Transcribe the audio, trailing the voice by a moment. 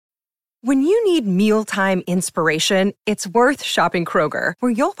When you need mealtime inspiration, it's worth shopping Kroger,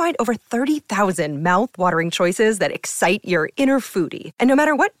 where you'll find over 30,000 mouth-watering choices that excite your inner foodie. And no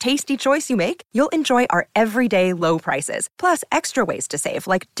matter what tasty choice you make, you'll enjoy our everyday low prices, plus extra ways to save,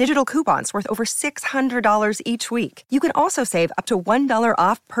 like digital coupons worth over $600 each week. You can also save up to $1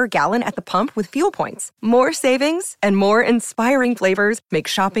 off per gallon at the pump with fuel points. More savings and more inspiring flavors make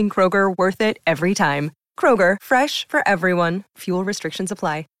shopping Kroger worth it every time. Kroger, fresh for everyone. Fuel restrictions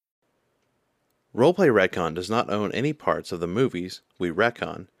apply. Roleplay Retcon does not own any parts of the movies we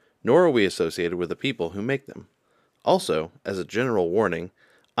retcon, nor are we associated with the people who make them. Also, as a general warning,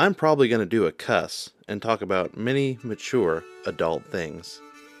 I'm probably going to do a cuss and talk about many mature adult things.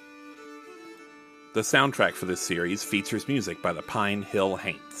 The soundtrack for this series features music by the Pine Hill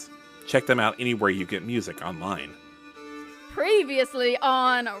Haints. Check them out anywhere you get music online. Previously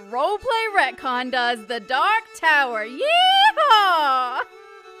on Roleplay Retcon does The Dark Tower. Yeehaw!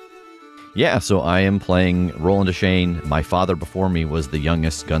 Yeah, so I am playing Roland Deschain. My father before me was the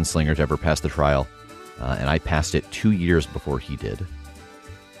youngest gunslinger to ever pass the trial, and I passed it 2 years before he did.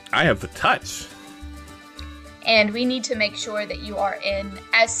 I have the touch. And we need to make sure that you are in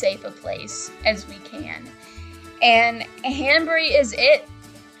as safe a place as we can. And Hanbury is it.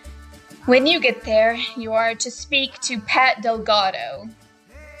 When you get there, you are to speak to Pat Delgado.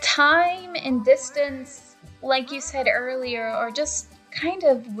 Time and distance, like you said earlier, are just kind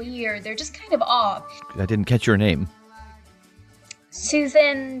of weird. They're just kind of off. I didn't catch your name.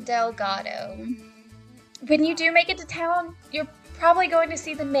 Susan Delgado. When you do make it to town, you're probably going to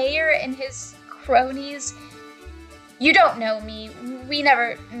see the mayor and his cronies. You don't know me. We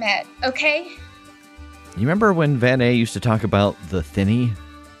never met, okay? You remember when Van A used to talk about the Thinny?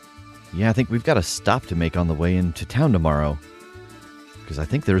 Yeah, I think we've got a stop to make on the way into town tomorrow. Because I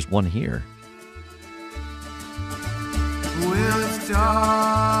think there's one here. Well, it's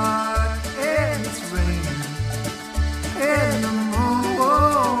dark and it's raining, and the moon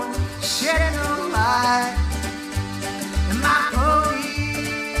won't shed no light, and my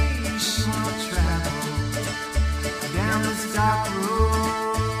pony, she won't travel down this dark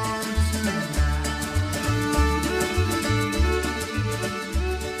road tonight.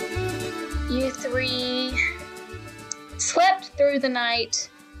 You three slept through the night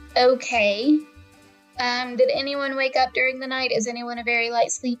okay. Did anyone wake up during the night? Is anyone a very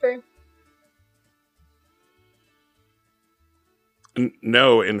light sleeper?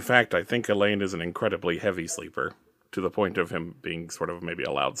 No, in fact, I think Elaine is an incredibly heavy sleeper, to the point of him being sort of maybe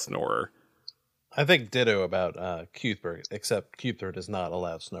a loud snorer. I think ditto about Cuthbert, except Cuthbert is not a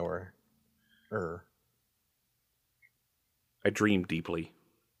loud snorer. I dream deeply.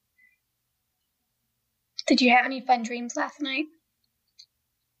 Did you have any fun dreams last night?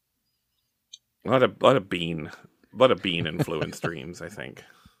 A lot of bean influenced dreams, I think.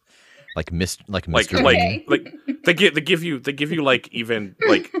 Like Mr. Okay. Like they give you like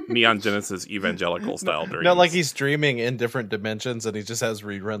Neon Genesis evangelical style dreams. No, like he's dreaming in different dimensions and he just has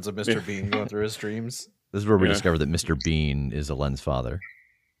reruns of Mr. Bean going through his dreams. This is where we discover that Mr. Bean is Elend's father.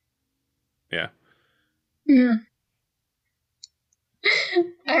 Yeah. Mm.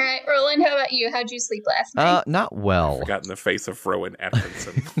 All right, Roland, how about you? How'd you sleep last night? Not well. Forgotten the face of Rowan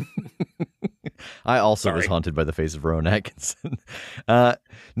Atkinson. I also was haunted by the face of Rowan Atkinson.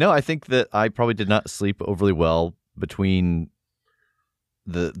 No, I think that I probably did not sleep overly well between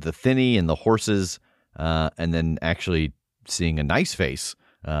the Thinny and the horses, and then actually seeing a nice face.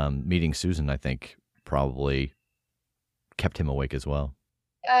 Meeting Susan, I think, probably kept him awake as well.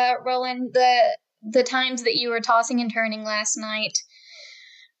 Roland, the times that you were tossing and turning last night,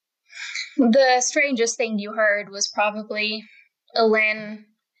 the strangest thing you heard was probably Elaine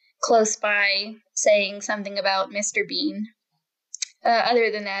close by saying something about Mr. Bean. Other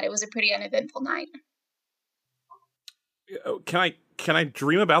than that, it was a pretty uneventful night. Can I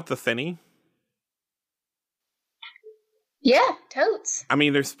dream about the Thinny? Yeah, totes. I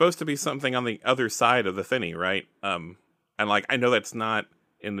mean, there's supposed to be something on the other side of the Thinny, right? And like, I know that's not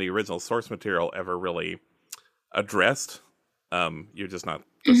in the original source material ever really addressed. You're just not,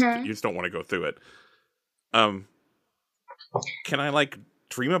 you just don't want to go through it. Can I like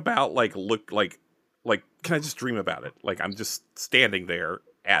dream about can I just dream about it? Like I'm just standing there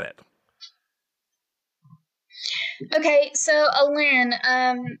at it. Okay, so Elaine,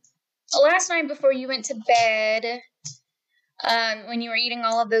 last night before you went to bed, when you were eating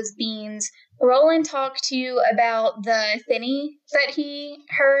all of those beans, Roland talked to you about the Thinny that he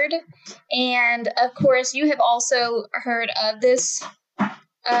heard, and of course you have also heard of this,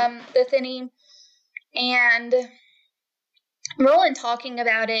 the Thinny, and Roland talking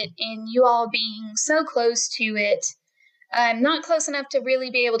about it and you all being so close to it Not close enough to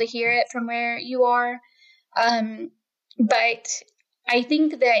really be able to hear it from where you are. But I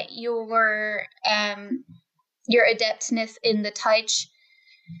think that your adeptness in the touch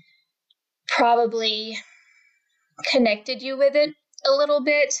probably connected you with it a little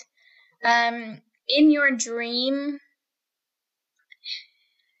bit. In your dream,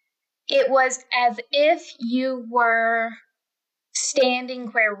 it was as if you were standing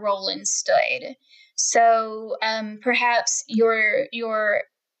where Roland stood. So perhaps your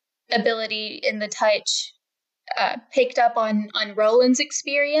ability in the touch picked up on Roland's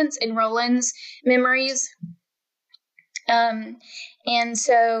experience and Roland's memories. And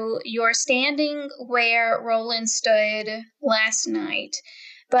so you're standing where Roland stood last night,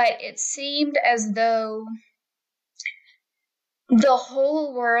 but it seemed as though the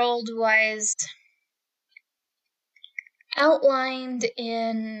whole world was outlined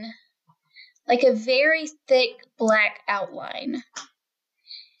in like a very thick black outline,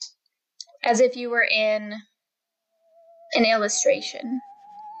 as if you were in an illustration.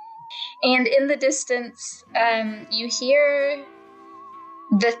 And in the distance, you hear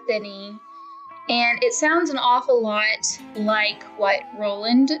the Thinny, and it sounds an awful lot like what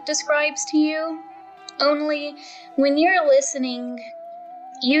Roland describes to you. Only when you're listening,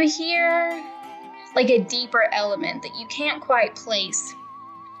 you hear like a deeper element that you can't quite place.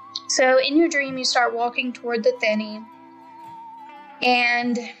 So in your dream, you start walking toward the Thinny,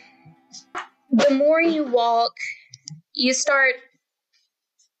 and the more you walk, you start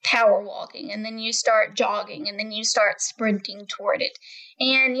power walking, and then you start jogging, and then you start sprinting toward it.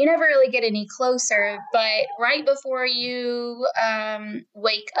 And you never really get any closer, but right before you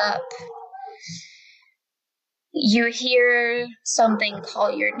wake up, you hear something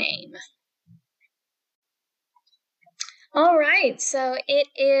call your name. All right, so it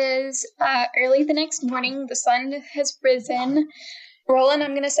is early the next morning. The sun has risen. Roland,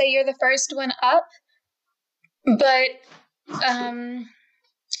 I'm going to say you're the first one up, but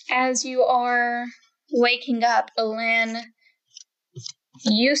as you are waking up, Elin,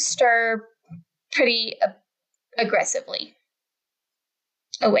 you stir pretty aggressively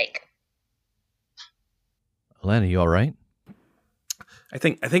awake. Elin, are you all right? I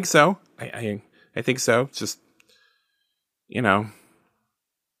think so. I think so. Just, you know,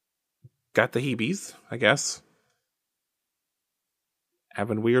 got the heebies, I guess.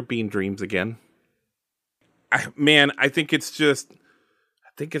 Having weird bean dreams again. I think it's just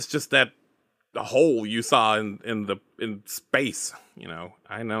that the hole you saw in space. You know,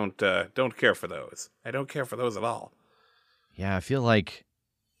 I don't care for those. I don't care for those at all. Yeah, I feel like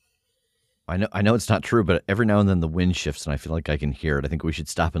I know it's not true, but every now and then the wind shifts, and I feel like I can hear it. I think we should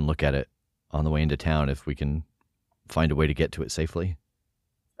stop and look at it on the way into town if we can find a way to get to it safely.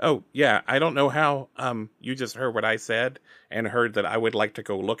 Oh, yeah, I don't know how you just heard what I said and heard that I would like to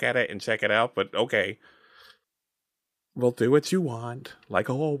go look at it and check it out, but okay. We'll do what you want, like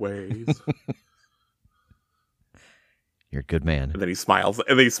always. You're a good man. And then he smiles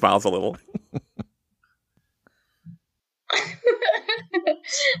a little.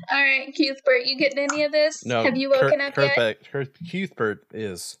 All right, Cuthbert, you getting any of this? No. Have you woken up yet? Cuthbert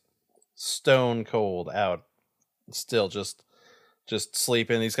is stone cold out. Still just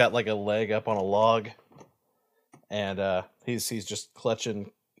sleeping. He's got like a leg up on a log. And he's just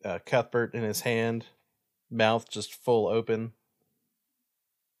clutching Cuthbert in his hand. Mouth just full open.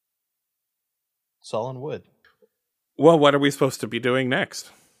 Solid wood. Well, what are we supposed to be doing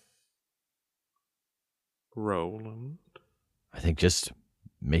next? Roland? I think just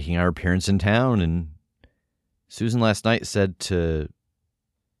making our appearance in town, and Susan last night said to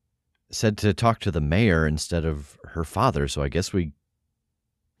talk to the mayor instead of her father, so I guess we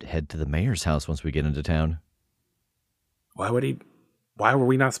head to the mayor's house once we get into town. Why were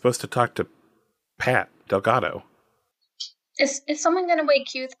we not supposed to talk to Pat Delgado? Is someone going to wake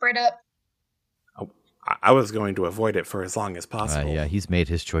Cuthbert up? Oh, I was going to avoid it for as long as possible. Yeah, he's made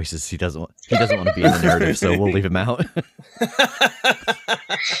his choices. He doesn't want to be in the narrative, so we'll leave him out.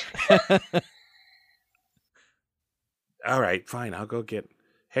 All right, fine. I'll go get...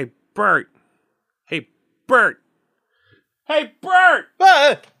 Hey, Bert! Hey, Bert! Hey, Bert!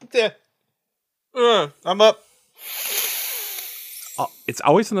 I'm up. Oh, it's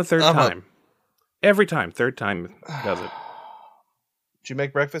always on the third I'm time. up. Every time. Third time does it. Did you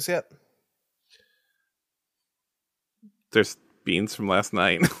make breakfast yet? There's beans from last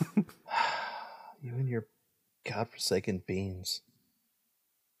night. You and your godforsaken beans.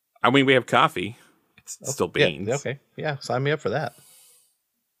 I mean, we have coffee. It's still beans. Yeah, okay. Yeah, sign me up for that.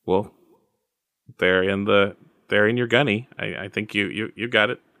 Well, they're in your gunny. I think you got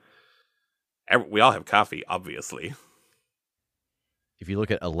it. We all have coffee, obviously. If you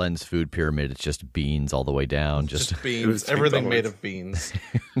look at a lens food pyramid, it's just beans all the way down. Just It beans. was Everything beans made always. of beans.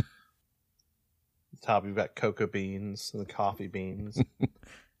 Top, you've got cocoa beans and the coffee beans,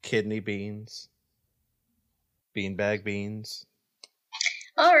 kidney beans, beanbag beans.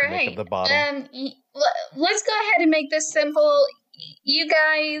 All Make right. up the bottom. Let's go ahead and make this simple. You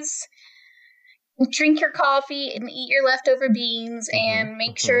guys drink your coffee and eat your leftover beans and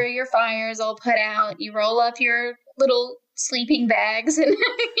make sure your fire's all put out. You roll up your little sleeping bags and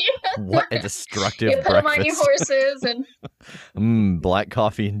What a destructive you put them on your breakfast. horses and Black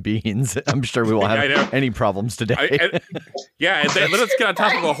coffee and beans. I'm sure we won't I know. have any problems today. Yeah, and then let's get on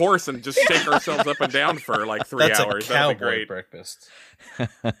top of a horse and just shake ourselves up and down for like 3 That's hours. a That'd be cowboy great. breakfast.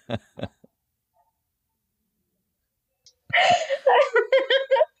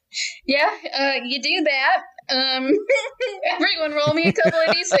 yeah, you do that. Everyone roll me a couple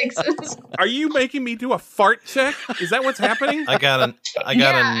of d6s. Are you making me do a fart check? Is that what's happening? I got a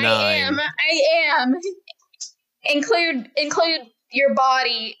Yeah, 9. I am. Include your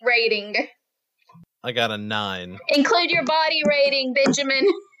body rating. I got a 9. Include your body rating, Benjamin.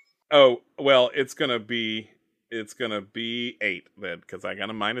 Oh, well, it's gonna be 8 then, because I got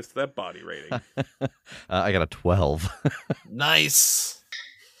a minus to that body rating. I got a 12. Nice.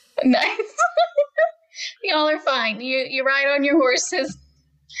 Nice. Y'all are fine. You ride on your horses.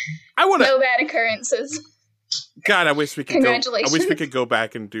 I want to. No bad occurrences. God, I wish we could. Congratulations. I wish we could go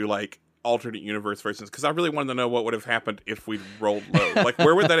back and do like alternate universe versions, because I really wanted to know what would have happened if we rolled low. Like,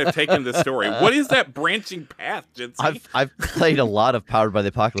 where would that have taken this story? What is that branching path, Jitsi? I've played a lot of Powered by the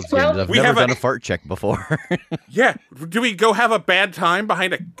Apocalypse Well, games. I've we never have done a- a fart check before. Yeah, do we go have a bad time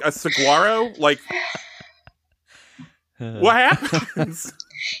behind a saguaro? Like, what happens?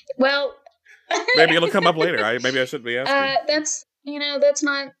 Well, Maybe it'll come up later. Maybe I shouldn't be asking.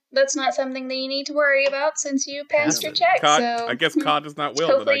 that's not something that you need to worry about since you passed your check. Cod, so I guess Cod does not will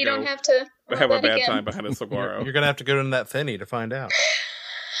that hopefully I you go don't have to roll have a that bad again. time behind a saguaro. You're gonna have to go to that thinny to find out.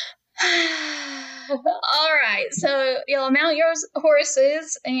 All right, so you'll mount your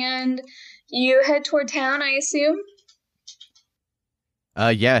horses and you head toward town, I assume.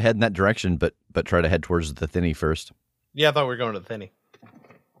 Yeah, head in that direction, but try to head towards the thinny first. Yeah, I thought we were going to the thinny.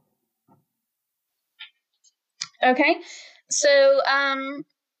 Okay, so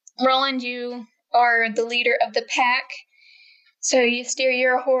Roland, you are the leader of the pack, so you steer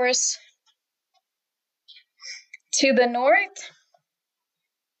your horse to the north.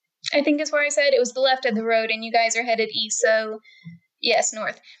 I think is where I said it was the left of the road, and you guys are headed east. So yes,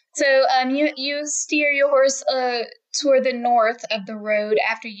 north. So you steer your horse toward the north of the road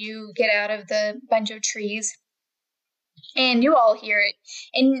after you get out of the bunch of trees, and you all hear it,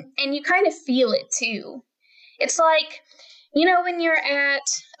 and you kind of feel it too. It's like, you know, when you're at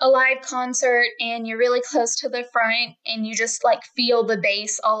a live concert and you're really close to the front and you just like feel the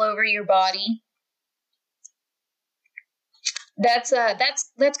bass all over your body. That's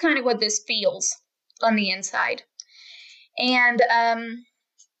kind of what this feels on the inside. And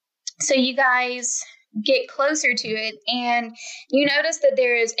so you guys get closer to it and you notice that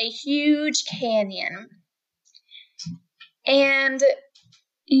there is a huge canyon. And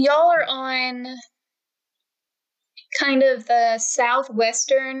y'all are on kind of the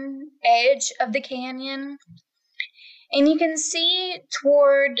southwestern edge of the canyon. And you can see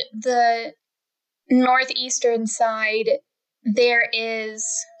toward the northeastern side, there is,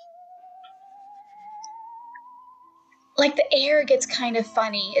 like, the air gets kind of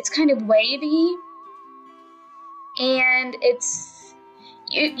funny. It's kind of wavy. And it's,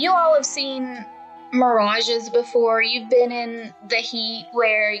 you all have seen mirages before. You've been in the heat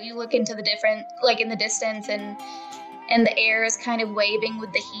where you look into the different, like in the distance, and the air is kind of waving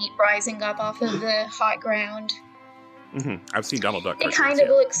with the heat rising up off of the hot ground. Mm-hmm. I've seen Donald Duck. It cartoons, kind of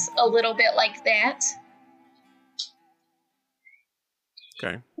yeah. looks a little bit like that.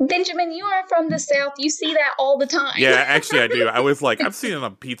 Okay. Benjamin, you are from the South. You see that all the time. Yeah, actually, I do. I was like, I've seen it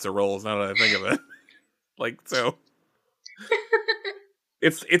on pizza rolls. Now that I think of it, like, so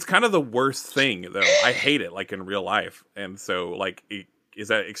it's kind of the worst thing, though. I hate it, like in real life, and so like, is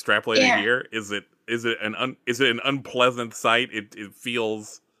that extrapolated Yeah. here? Is it an unpleasant sight? It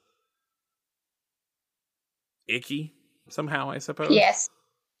feels icky somehow, I suppose. Yes.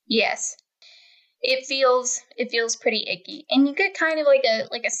 It feels pretty icky, and you get kind of like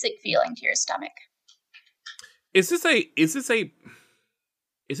a sick feeling to your stomach. Is this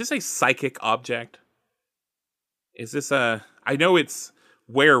a psychic object? Is this a? I know it's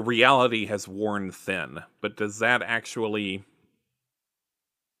where reality has worn thin, but does that actually?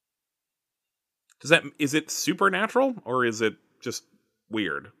 Is it supernatural or is it just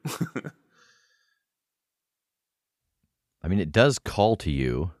weird? I mean, it does call to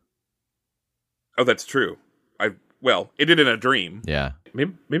you. Oh, that's true. Well, it did in a dream. Yeah.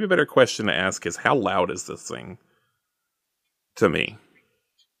 Maybe a better question to ask is, how loud is this thing to me?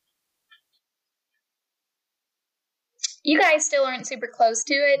 You guys still aren't super close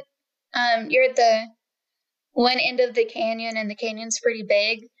to it. You're at the one end of the canyon, and the canyon's pretty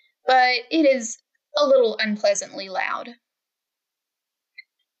big, but it is a little unpleasantly loud.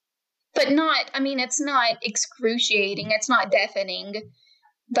 But it's not excruciating, it's not deafening,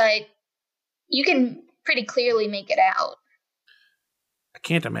 but you can pretty clearly make it out. I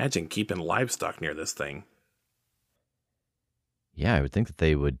can't imagine keeping livestock near this thing. Yeah, I would think that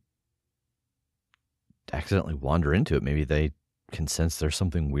they would accidentally wander into it. Maybe they can sense there's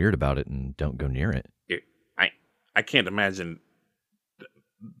something weird about it and don't go near it. I can't imagine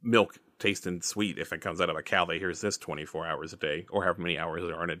milk tasting sweet if it comes out of a cow that hears this 24 hours a day, or however many hours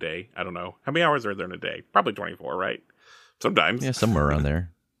there are in a day. I don't know. How many hours are there in a day? Probably 24, right? Sometimes. Yeah, somewhere around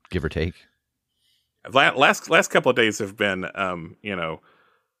there, give or take. Last couple of days have been,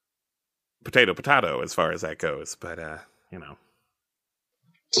 potato as far as that goes. But,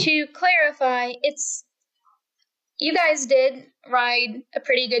 To clarify, you guys did ride a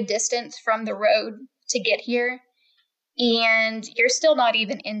pretty good distance from the road to get here, and you're still not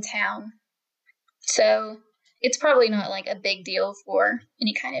even in town. So it's probably not like a big deal for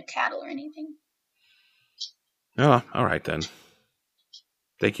any kind of cattle or anything. Oh, all right then.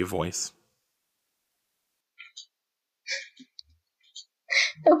 Thank you, voice.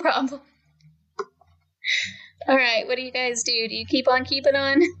 No problem. All right, what do you guys do? Do you keep on keeping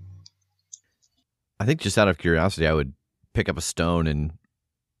on? I think just out of curiosity, I would pick up a stone and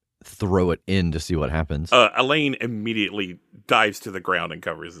throw it in to see what happens. Elaine immediately dives to the ground and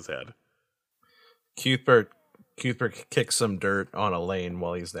covers his head. Cuthbert kicks some dirt on Elaine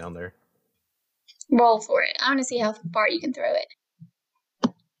while he's down there. Roll for it. I want to see how far you can throw it.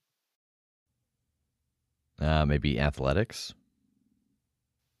 Maybe athletics.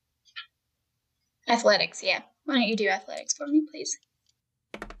 Athletics, yeah. Why don't you do athletics for me, please?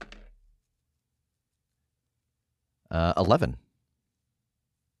 11.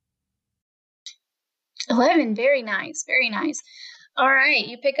 11, very nice, very nice. All right,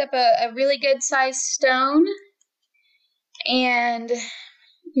 you pick up a really good sized stone, and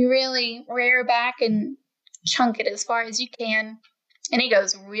you really rear back and chunk it as far as you can, and it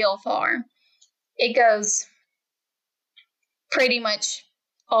goes real far. It goes pretty much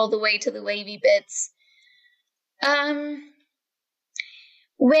all the way to the wavy bits.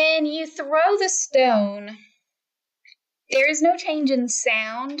 When you throw the stone, there is no change in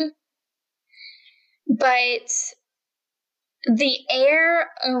sound, but the air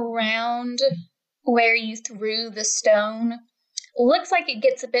around where you threw the stone looks like it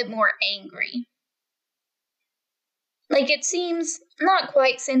gets a bit more angry. Like, it seems not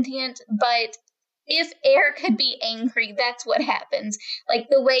quite sentient, but if air could be angry, that's what happens. Like,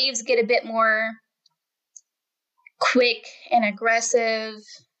 the waves get a bit more quick and aggressive.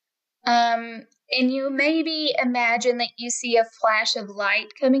 And you maybe imagine that you see a flash of light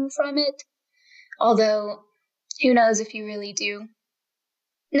coming from it. Although, who knows if you really do.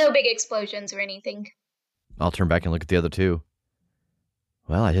 No big explosions or anything. I'll turn back and look at the other two.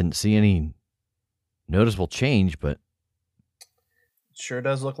 Well, I didn't see any noticeable change, but... It sure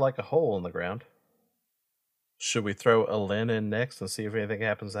does look like a hole in the ground. Should we throw Elaine in next and see if anything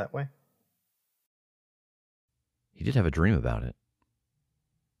happens that way? He did have a dream about it.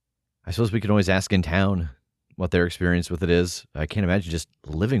 I suppose we can always ask in town what their experience with it is. I can't imagine just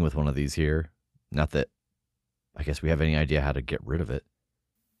living with one of these here. Not that I guess we have any idea how to get rid of it.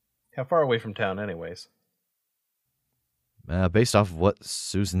 How far away from town anyways? Based off of what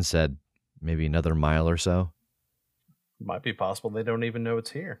Susan said, maybe another mile or so. Might be possible they don't even know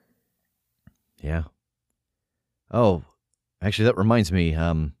it's here. Yeah. Oh, actually, that reminds me.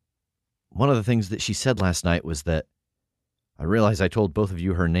 One of the things that she said last night was that I realized I told both of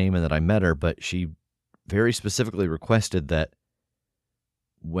you her name and that I met her, but she very specifically requested that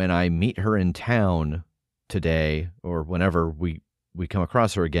when I meet her in town today, or whenever we come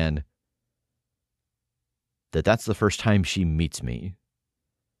across her again, that's the first time she meets me.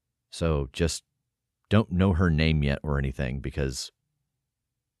 So just don't know her name yet or anything, because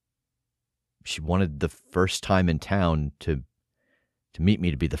she wanted the first time in town to meet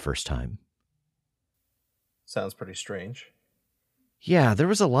me to be the first time. Sounds pretty strange. Yeah, there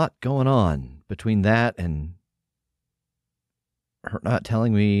was a lot going on between that and her not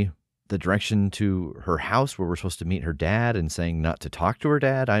telling me the direction to her house where we're supposed to meet her dad and saying not to talk to her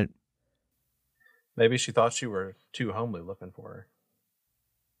dad. Maybe she thought you were too homely looking for her.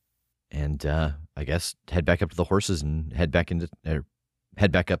 and I guess head back up to the horses and head back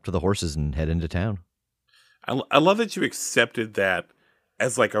up to the horses and head into town. I love that you accepted that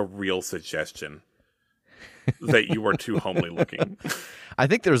as like a real suggestion that you were too homely looking. I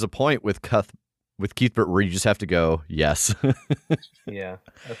think there's a point with Cuthbert where you just have to go, yes. Yeah.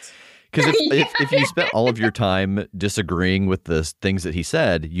 That's... Because if you spent all of your time disagreeing with the things that he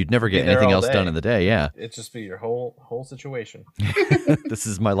said, you'd never get anything else done in the day. Yeah. It'd just be your whole situation. This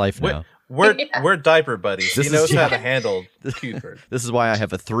is my life now. We're diaper buddies. He knows how to handle Cuthbert. This is why I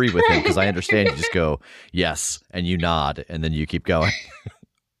have a 3 with him, because I understand you just go, yes, and you nod, and then you keep going.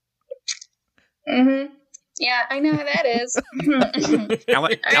 Mm-hmm. Yeah, I know how that is.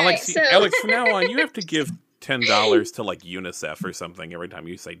 Alex, from now on, you have to give $10 to like UNICEF or something every time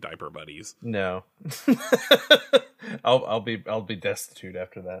you say diaper buddies. No. I'll be destitute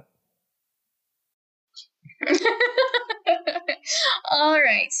after that. All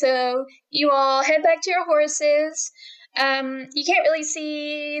right, so you all head back to your horses. You can't really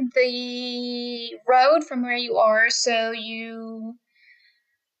see the road from where you are, so you,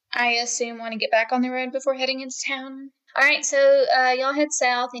 I assume, want to get back on the road before heading into town. All right, so y'all head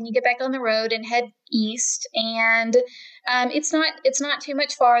south and you get back on the road and head east, and it's not too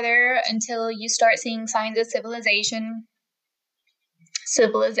much farther until you start seeing signs of civilization,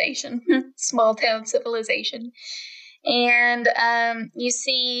 small town civilization, and you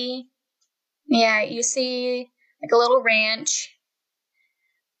see like a little ranch.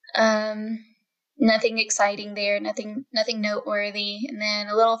 Nothing exciting there, nothing noteworthy. And then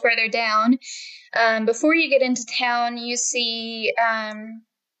a little further down, before you get into town, you see a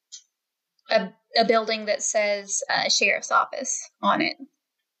building that says Sheriff's Office on it.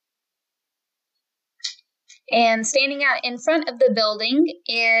 And standing out in front of the building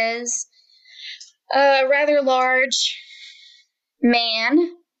is a rather large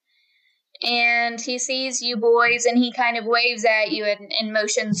man. And he sees you boys, and he kind of waves at you and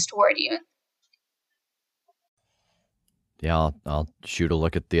motions toward you. Yeah, I'll shoot a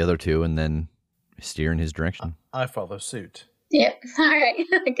look at the other two and then steer in his direction. I follow suit. Yeah, all right,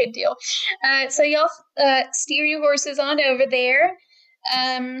 good deal. So y'all steer your horses on over there.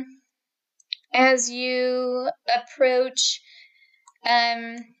 As you approach,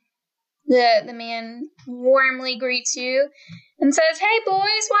 the man warmly greets you and says, "Hey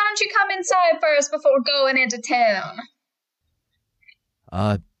boys, why don't you come inside first before going into town?"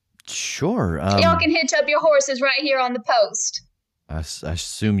 Sure. Y'all can hitch up your horses right here on the post. I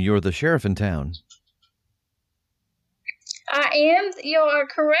assume you're the sheriff in town. I am. You are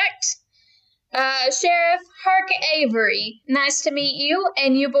correct. Sheriff Hark Avery. Nice to meet you.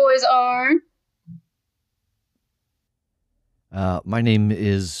 And you boys are? My name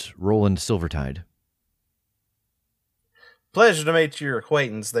is Roland Silvertide. Pleasure to meet your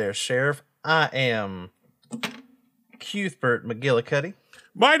acquaintance there, Sheriff. I am Cuthbert McGillicuddy.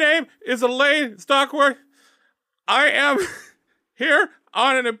 My name is Elaine Stockworth. I am here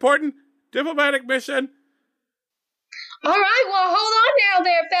on an important diplomatic mission. All right, well, hold on now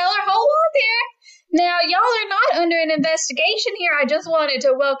there, fella. Hold on there. Now, y'all are not under an investigation here. I just wanted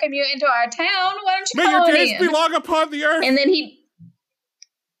to welcome you into our town. Why don't you May come your on days in? be long upon the earth. And then he...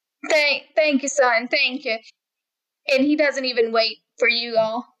 Thank you, son. Thank you. And he doesn't even wait for you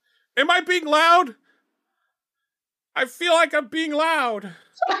all. Am I being loud? I feel like I'm being loud.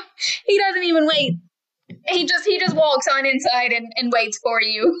 He doesn't even wait. He just walks on inside and waits for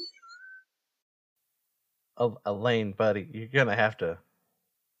you. Elaine, buddy, you're gonna have to...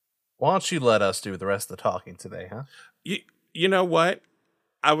 Why don't you let us do the rest of the talking today, huh? You know what?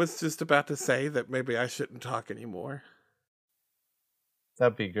 I was just about to say that maybe I shouldn't talk anymore.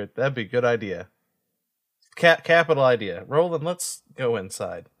 That'd be good. That'd be a good idea. Capital idea. Roland, let's go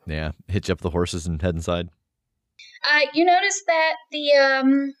inside. Yeah, hitch up the horses and head inside. You notice that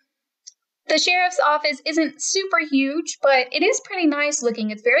the sheriff's office isn't super huge, but it is pretty nice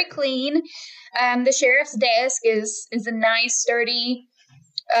looking. It's very clean. The sheriff's desk is a nice, sturdy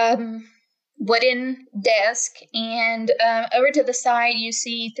wooden desk, and over to the side you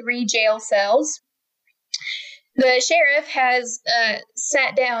see 3 jail cells. The sheriff has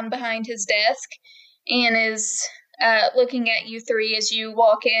sat down behind his desk and is looking at you 3 as you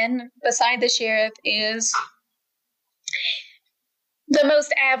walk in. Beside the sheriff is the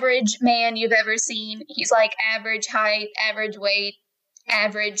most average man you've ever seen. He's like average height, average weight,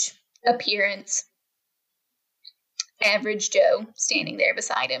 average appearance. Average Joe standing there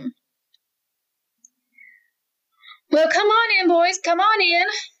beside him. Well, come on in, boys. Come on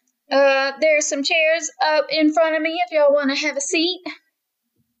in. There's some chairs up in front of me if y'all want to have a seat.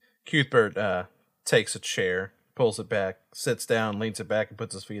 Cuthbert takes a chair pulls it back, sits down, leans it back, and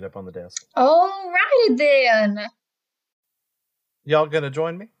puts his feet up on the desk. Alrighty then. Y'all gonna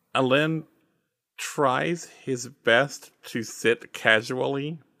join me? Alen tries his best to sit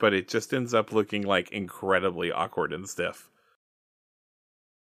casually, but it just ends up looking like incredibly awkward and stiff.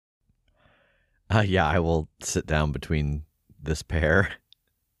 Yeah, I will sit down between this pair.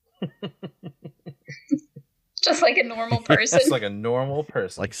 Just like a normal person. It's like a normal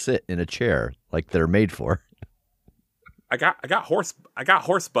person. Like sit in a chair, like they're made for. I got horse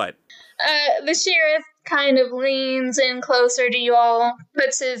butt. The sheriff kind of leans in closer to you all,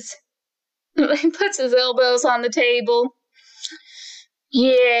 puts his elbows on the table.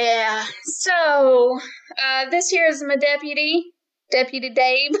 Yeah, so, this here is my deputy, Deputy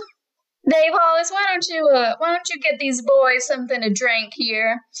Dave. Dave Hollis, why don't you get these boys something to drink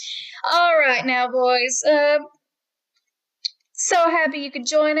here? All right now, boys, so happy you could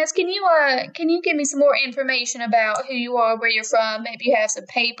join us. Can you give me some more information about who you are, where you're from? Maybe you have some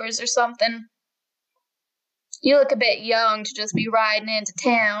papers or something. You look a bit young to just be riding into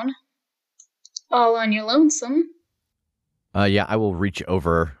town, all on your lonesome. Yeah, I will reach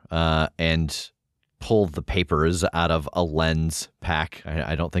over and pull the papers out of Alen's pack.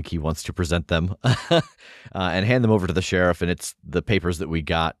 I don't think he wants to present them. And hand them over to the sheriff, and it's the papers that we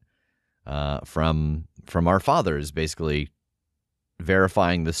got from our fathers, basically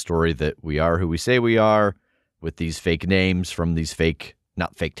verifying the story that we are who we say we are, with these fake names from these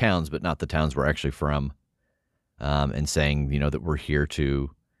not fake towns, but not the towns we're actually from, and saying, that we're here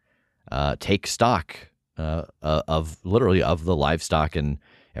to take stock of the livestock and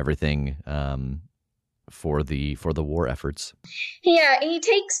everything for the war efforts. Yeah, he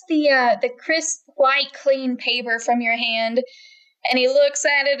takes the crisp, white, clean paper from your hand, and he looks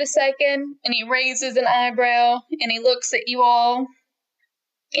at it a second, and he raises an eyebrow, and he looks at you all,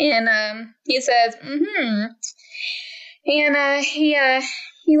 and he says, mm-hmm. And he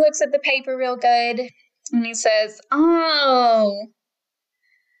looks at the paper real good, and he says, oh,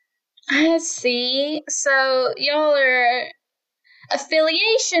 I see. So y'all are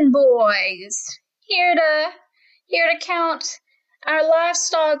affiliation boys. Here to count our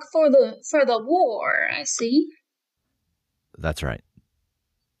livestock for the war, I see. That's right.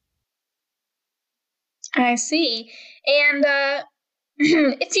 I see. And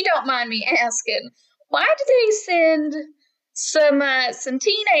if you don't mind me asking, why did they send some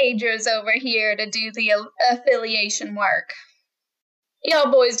teenagers over here to do the affiliation work?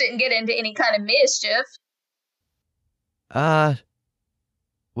 Y'all boys didn't get into any kind of mischief.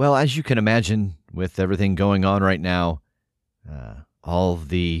 Well, as you can imagine, with everything going on right now, all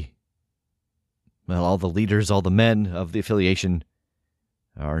the leaders, all the men of the affiliation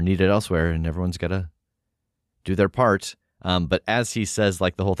are needed elsewhere, and everyone's got to do their part. But as he says,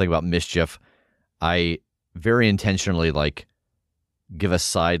 the whole thing about mischief, I very intentionally, give a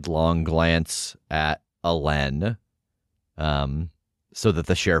sidelong glance at Alen, so that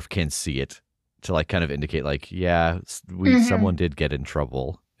the sheriff can see it, to kind of indicate someone did get in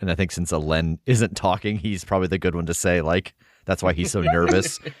trouble. And I think since Alen isn't talking, he's probably the good one to say, that's why he's so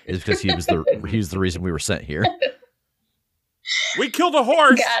nervous, is because he was the reason we were sent here. We killed a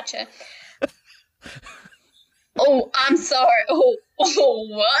horse. Gotcha. Oh, I'm sorry. Oh,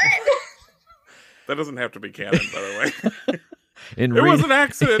 what? That doesn't have to be canon, by the way. It was an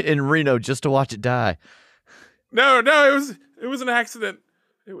accident in Reno, just to watch it die. No, it was an accident.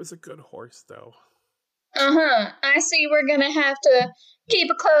 It was a good horse, though. I see we're gonna have to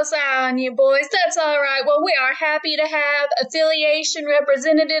keep a close eye on you boys. That's all right. Well, we are happy to have affiliation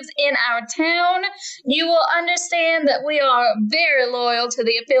representatives in our town. You will understand that we are very loyal to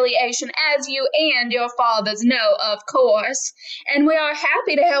the affiliation, as you and your fathers know, of course. And we are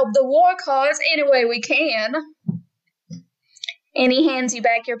happy to help the war cause any way we can. And he hands you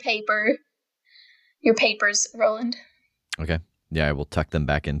back your papers, Roland. Okay. Yeah, I will tuck them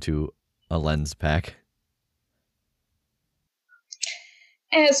back into Alen's pack.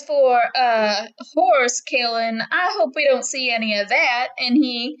 As for horse killing, I hope we don't see any of that. And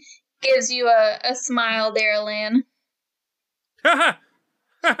he gives you a smile there, Alen. At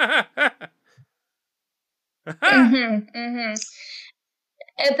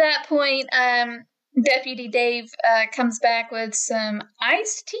that point, Deputy Dave comes back with some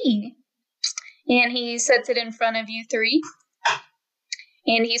iced tea, and he sets it in front of you three.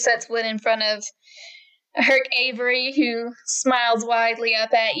 And he sets one in front of Herc Avery, who smiles widely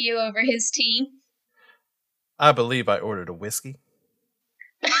up at you over his tea. I believe I ordered a whiskey.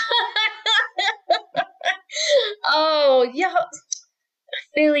 Oh, y'all,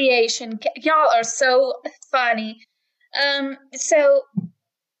 affiliation. Y'all are so funny. So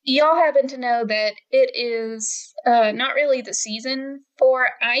y'all happen to know that it is not really the season for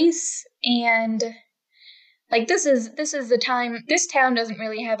ice, and like this is the time. This town doesn't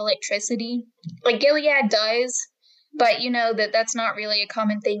really have electricity. Like Gilead does, but you know that that's not really a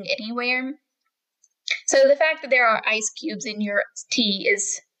common thing anywhere. So the fact that there are ice cubes in your tea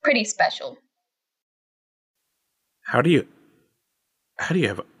is pretty special. How do you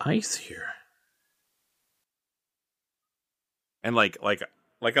have ice here? And like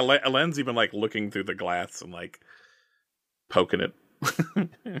Elend's even like looking through the glass and like poking it.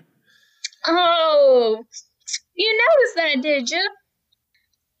 Oh, you noticed that, did you?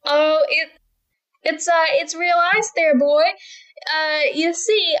 Oh, it's real ice there, boy. You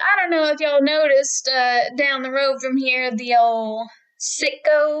see, I don't know if y'all noticed down the road from here, the old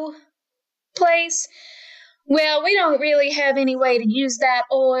Sitco place. Well, we don't really have any way to use that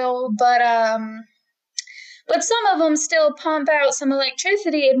oil, but some of them still pump out some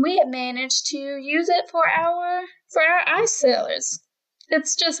electricity, and we have managed to use it for our ice cellars.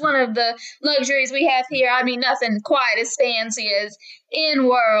 It's just one of the luxuries we have here. I mean, nothing quite as fancy as in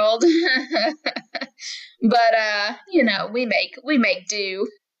world, but you know, we make do.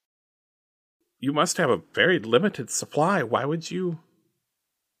 You must have a very limited supply. Why would you?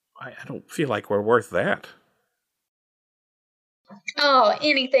 I don't feel like we're worth that. Oh,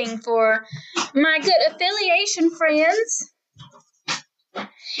 anything for my good affiliation friends.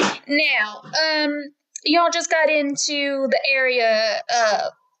 Now, y'all just got into the area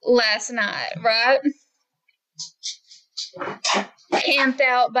last night, right? Camped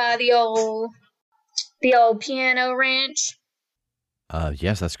out by the old piano ranch.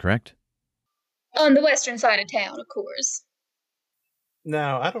 Yes, that's correct. On the western side of town, of course.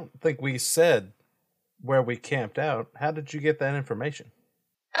 No, I don't think we said where we camped out. How did you get that information?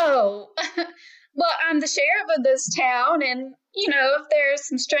 Oh, well, I'm the sheriff of this town, and, you know, if there's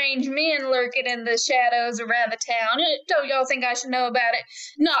some strange men lurking in the shadows around the town, don't y'all think I should know about it?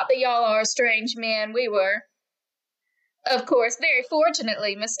 Not that y'all are strange men. We were, of course, very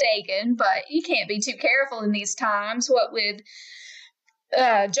fortunately mistaken, but you can't be too careful in these times. What with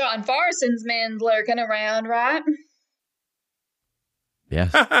John Farson's men lurking around, right?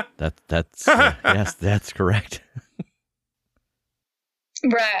 Yes, that's yes, that's correct.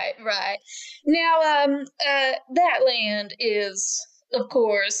 Right. Now, that land is, of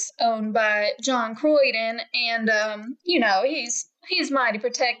course, owned by John Croydon, and you know, he's mighty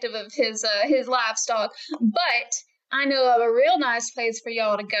protective of his livestock. But I know of a real nice place for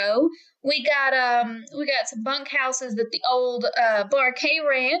y'all to go. We got some bunkhouses at the old Barkay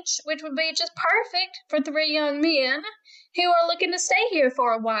Ranch, which would be just perfect for 3 young men who are looking to stay here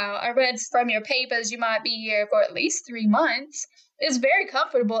for a while. I read from your papers you might be here for at least 3 months. It's very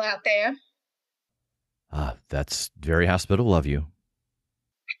comfortable out there. That's very hospitable of you.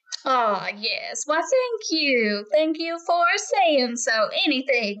 Ah, yes. Why, thank you. Thank you for saying so.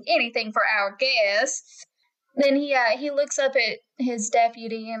 Anything for our guests. Then he looks up at his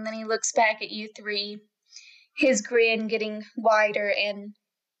deputy, and then he looks back at you three, his grin getting wider and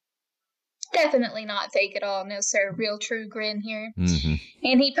definitely not fake at all. No, sir. Real true grin here. Mm-hmm.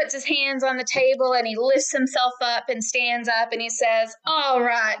 And he puts his hands on the table and he lifts himself up and stands up and he says, all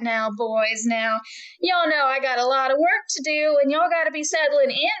right now, boys, now, y'all know I got a lot of work to do and y'all got to be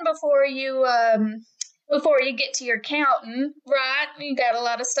settling in before you get to your counting, right? You got a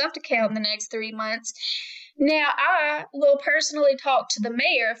lot of stuff to count in the next 3 months. Now, I will personally talk to the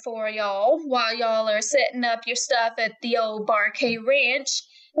mayor for y'all while y'all are setting up your stuff at the old Barkay Ranch.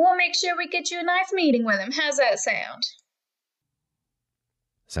 We'll make sure we get you a nice meeting with him. How's that sound?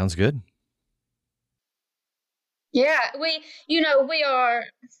 Sounds good. Yeah, we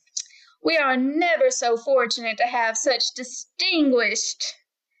are never so fortunate to have such distinguished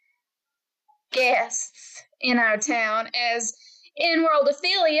guests in our town as in-world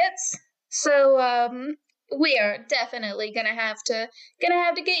affiliates. So, we are definitely gonna have to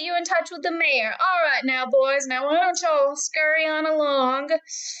get you in touch with the mayor. All right now, boys. Now why don't y'all scurry on along?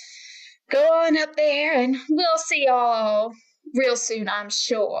 Go on up there, and we'll see y'all real soon, I'm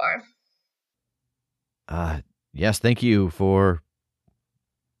sure. Yes, thank you for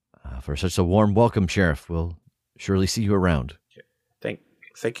such a warm welcome, Sheriff. We'll surely see you around.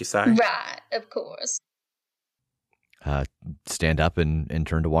 Thank you, Si. Right, of course. Stand up and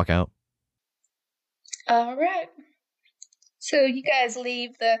turn to walk out. All right. So you guys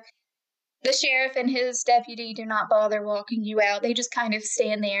leave. The sheriff and his deputy do not bother walking you out. They just kind of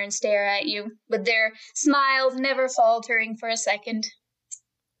stand there and stare at you, with their smiles never faltering for a second.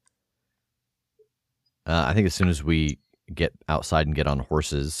 I think as soon as we get outside and get on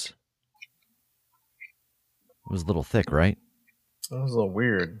horses, it was a little thick, right? That was a little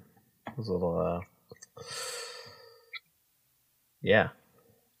weird. It was a little, yeah.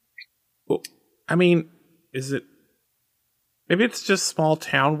 Well, I mean, is it... Maybe it's just small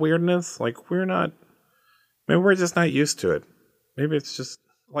town weirdness. Like, maybe we're just not used to it. Maybe it's just...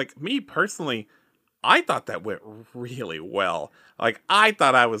 Like, me personally, I thought that went really well. Like, I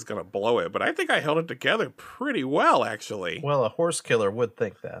thought I was going to blow it, but I think I held it together pretty well, actually. Well, a horse killer would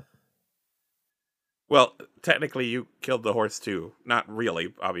think that. Well, technically, you killed the horse, too. Not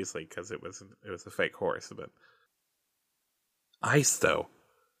really, obviously, because it was a fake horse, but... Ice, though.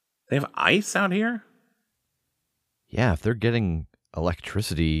 They have ice out here? Yeah, if they're getting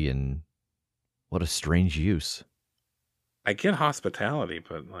electricity, and what a strange use. I get hospitality,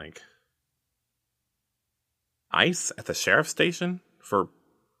 but, like... Ice at the sheriff's station? For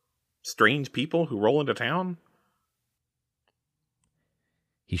strange people who roll into town?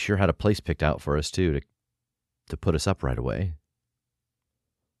 He sure had a place picked out for us, too, to put us up right away.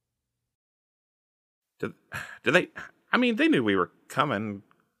 Did they... I mean, they knew we were coming,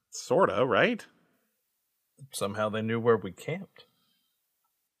 sorta, right? Somehow they knew where we camped.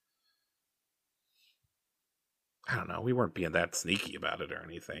 I don't know. We weren't being that sneaky about it or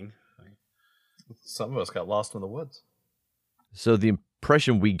anything. Some of us got lost in the woods. So the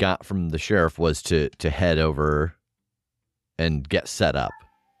impression we got from the sheriff was to head over and get set up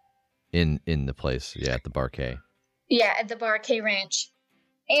in the place, at the Barquet. Yeah, at the Barquet Ranch.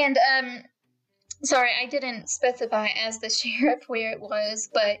 And, sorry, I didn't specify as the sheriff where it was,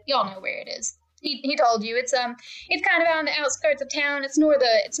 but y'all know where it is. He told you it's kind of on the outskirts of town. It's near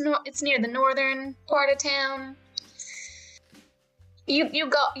the northern part of town.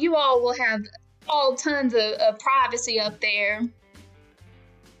 You all will have all tons of privacy up there.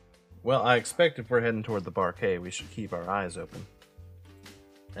 Well, I expect if we're heading toward the Barquet, we should keep our eyes open.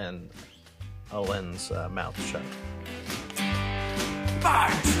 And Olen's mouth shut. Far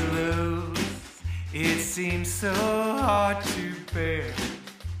to lose, it seems so hard to bear.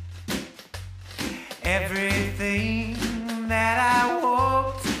 Everything that I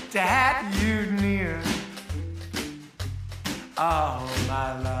hoped to have you near. All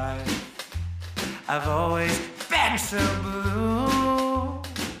my life, I've always been so blue.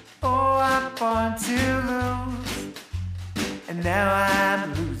 Oh, I'm born to lose, and now I'm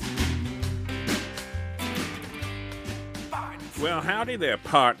losing you. Well, howdy there,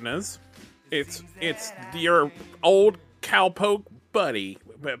 partners. It's your old cowpoke buddy,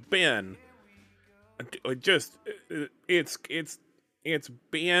 Ben. It's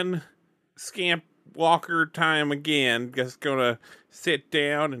Ben Scamp Walker time again. Just gonna sit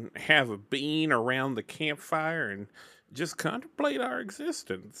down and have a bean around the campfire and just contemplate our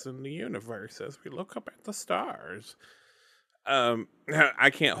existence in the universe as we look up at the stars.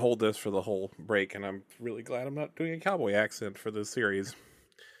 I can't hold this for the whole break, and I'm really glad I'm not doing a cowboy accent for this series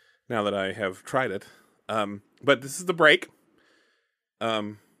now that I have tried it. But this is the break.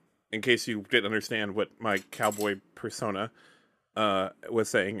 In case you didn't understand what my cowboy persona was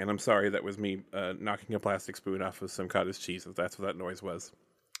saying, and I'm sorry, that was me knocking a plastic spoon off of some cottage cheese, if that's what that noise was.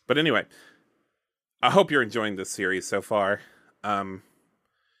 But anyway, I hope you're enjoying this series so far.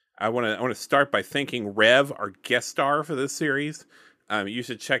 I want to start by thanking Rev, our guest star for this series. You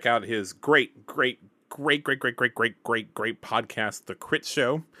should check out his great podcast, The Crit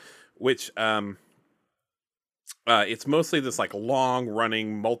Show, which it's mostly this like long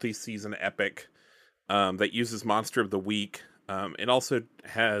running multi-season epic that uses Monster of the Week. It also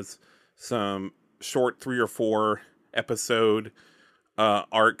has some short 3 or 4 episode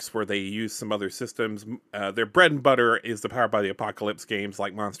arcs where they use some other systems. Their bread and butter is the Powered by the Apocalypse games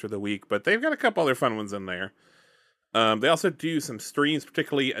like Monster of the Week, but they've got a couple other fun ones in there. They also do some streams,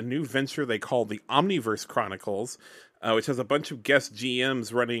 particularly a new venture they call the Omniverse Chronicles, which has a bunch of guest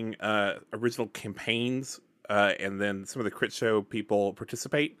GMs running original campaigns, and then some of the Crit Show people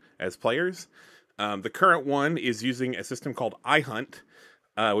participate as players. The current one is using a system called iHunt,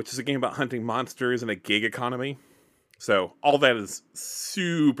 which is a game about hunting monsters in a gig economy. So all that is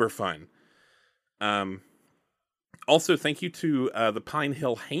super fun. Also, thank you to the Pine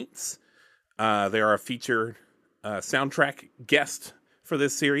Hill Haints. They are a featured soundtrack guest for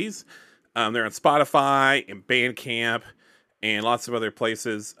this series. They're on Spotify and Bandcamp and lots of other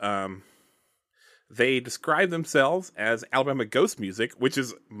places. They describe themselves as Alabama ghost music, which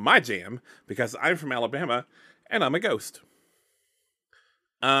is my jam because I'm from Alabama and I'm a ghost.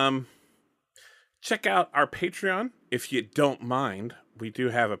 Check out our Patreon if you don't mind. We do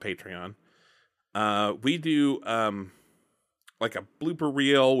have a Patreon. We do like a blooper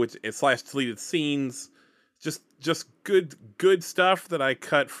reel, which is / deleted scenes. Just good stuff that I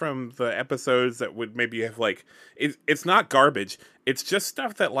cut from the episodes that would maybe have like it's not garbage. It's just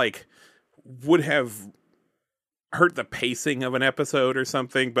stuff that like would have hurt the pacing of an episode or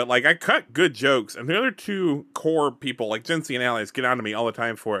something. But like I cut good jokes, and the other two core people like Jency and Alex get on to me all the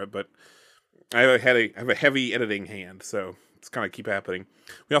time for it. But I have a heavy editing hand, so it's kind of keep happening.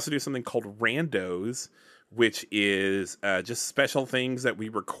 We also do something called Randos, which is just special things that we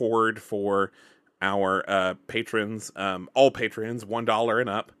record for our patrons, all patrons, $1 and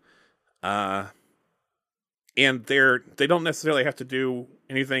up. And they don't necessarily have to do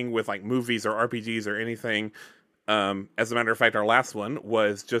anything with like movies or RPGs or anything. As a matter of fact, our last one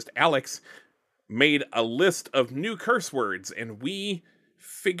was just Alex made a list of new curse words, and we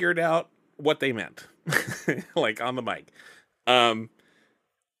figured out what they meant, like on the mic.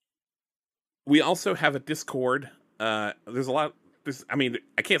 We also have a Discord. There's a lot.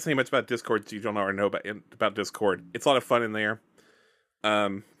 I can't say much about Discord so you don't already know about Discord. It's a lot of fun in there.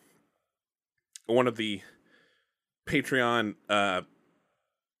 One of the Patreon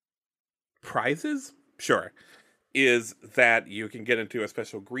prizes, sure, is that you can get into a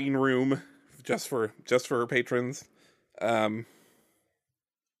special green room just for patrons.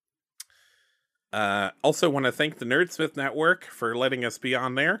 Also want to thank the Nerdsmith Network for letting us be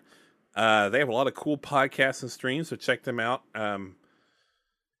on there. They have a lot of cool podcasts and streams, so check them out.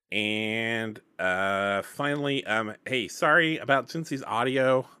 And finally, hey, sorry about Cincy's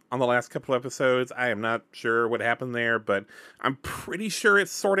audio on the last couple episodes. I am not sure what happened there, but I'm pretty sure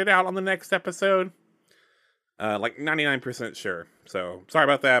it's sorted out on the next episode. Like 99% sure. So sorry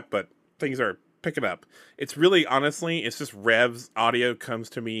about that, but things are picking up. It's really, honestly, it's just Rev's audio comes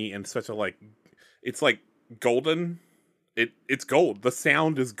to me in such a like, it's like golden. It's gold. The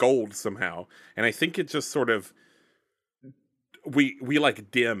sound is gold somehow. And I think it just sort of, we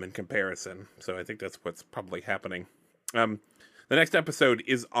like dim in comparison. So I think that's what's probably happening. The next episode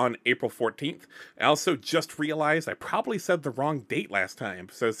is on April 14th. I also just realized I probably said the wrong date last time.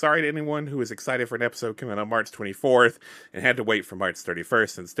 So sorry to anyone who was excited for an episode coming on March 24th and had to wait for March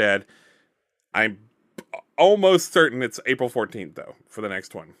 31st instead. I'm almost certain it's April 14th, though, for the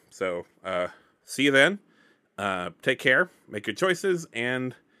next one. So see you then. Take care, make good choices,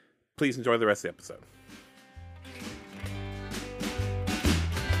 and please enjoy the rest of the episode.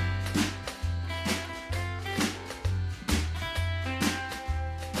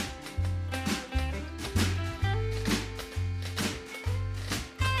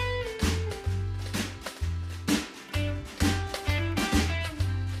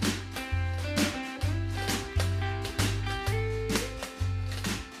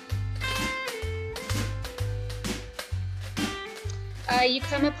 You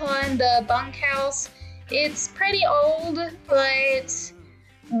come upon the bunkhouse. It's pretty old, but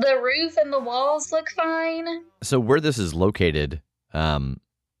the roof and the walls look fine. So where this is located, would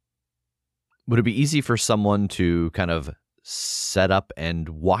it be easy for someone to kind of set up and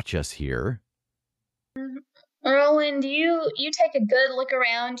watch us here? Roland, you take a good look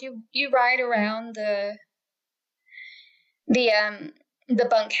around. You ride around the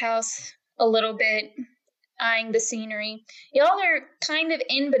bunkhouse a little bit, eyeing the scenery. Y'all are kind of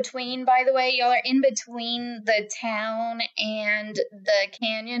in between, by the way. Y'all are in between the town and the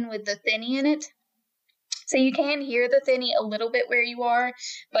canyon with the Thinny in it. So you can hear the Thinny a little bit where you are,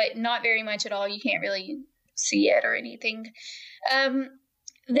 but not very much at all. You can't really see it or anything.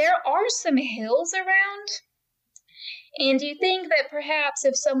 There are some hills around, and you think that perhaps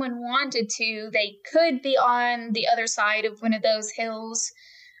if someone wanted to, they could be on the other side of one of those hills,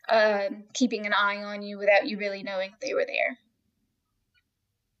 keeping an eye on you without you really knowing they were there.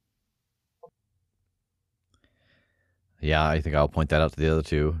 Yeah, I think I'll point that out to the other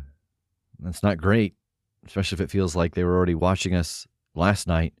two. That's not great, especially if it feels like they were already watching us last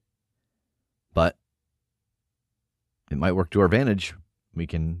night. But it might work to our advantage. We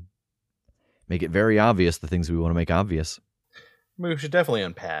can make it very obvious the things we want to make obvious. We should definitely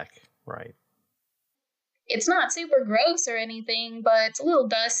unpack, right? It's not super gross or anything, but it's a little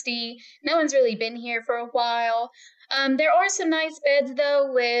dusty. No one's really been here for a while. There are some nice beds,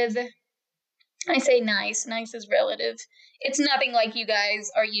 though, with... I say nice. Nice is relative. It's nothing like you guys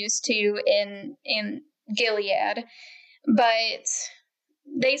are used to in Gilead. But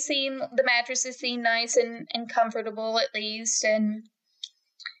the mattresses seem nice and comfortable, at least. And,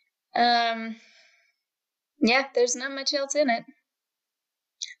 yeah, there's not much else in it.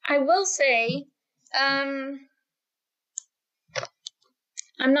 I will say... I'm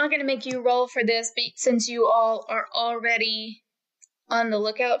not going to make you roll for this, but since you all are already on the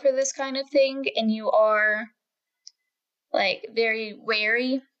lookout for this kind of thing, and you are, like, very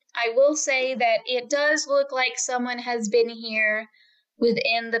wary I will say that it does look like someone has been here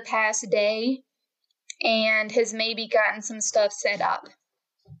within the past day and has maybe gotten some stuff set up.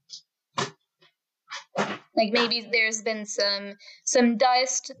 Like maybe there's been some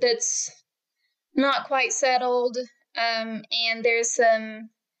dust that's not quite settled, and there's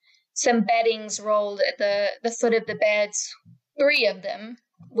some beddings rolled at the foot of the beds, 3 of them,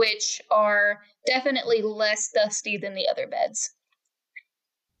 which are definitely less dusty than the other beds.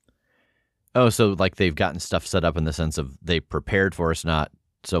 Oh, so like they've gotten stuff set up in the sense of they prepared for us, not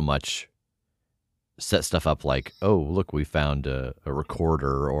so much set stuff up like, oh, look, we found a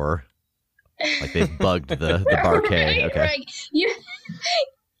recorder, or like they've bugged the barquet. Okay. Right.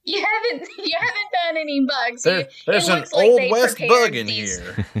 You haven't done any bugs. There's an Old West bug in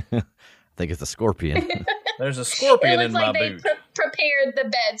here. I think it's a scorpion. There's a scorpion in my they boot. Prepared the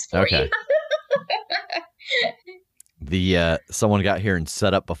beds for Okay. you. Someone got here and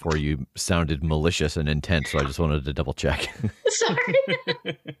set up before you sounded malicious and intent, so I just wanted to double check. Sorry.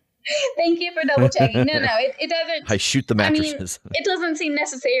 Thank you for double checking. No, it doesn't. I shoot the mattresses. I mean, it doesn't seem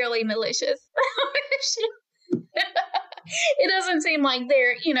necessarily malicious. It doesn't seem like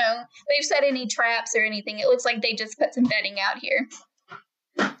they've set any traps or anything. It looks like they just put some bedding out here.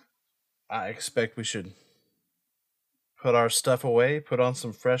 I expect we should put our stuff away, put on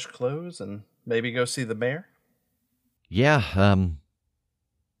some fresh clothes, and maybe go see the mayor. Yeah,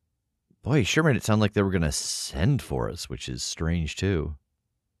 boy, sure made it sound like they were going to send for us, which is strange, too.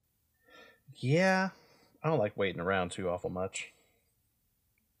 Yeah, I don't like waiting around too awful much.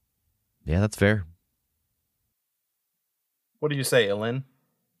 Yeah, that's fair. What do you say, Ellen?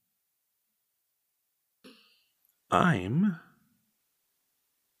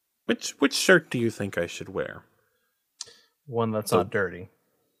 Which shirt do you think I should wear? One that's not dirty.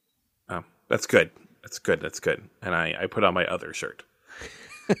 Oh, that's good. That's good. That's good. And I put on my other shirt.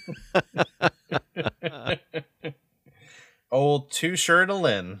 Old 2-shirt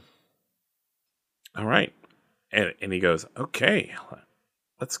Ellen. All right. And he goes, okay,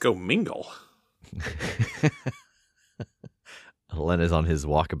 let's go mingle. Len is on his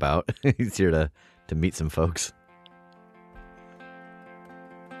walkabout. He's here to meet some folks.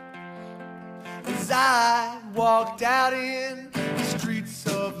 As I walked out in the streets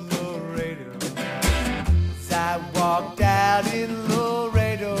of Laredo, as I walked out in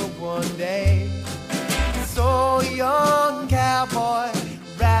Laredo one day, I saw a young cowboy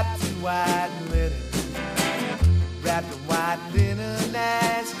wrapped in white linen,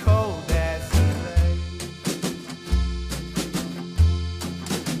 as cold as the lake.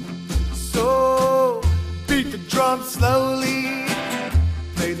 So beat the drum slowly,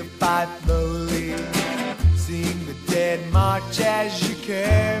 play the pipe lowly, sing the dead march as you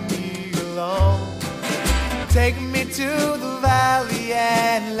carry me along. Take me to the valley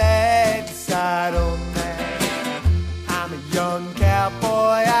and let decide on that. I'm a young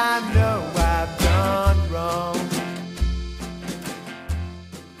cowboy, I know I've done wrong.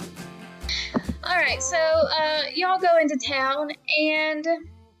 Alright, so y'all go into town, and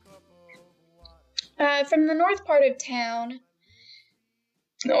from the north part of town,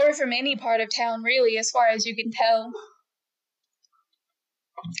 or from any part of town really, as far as you can tell,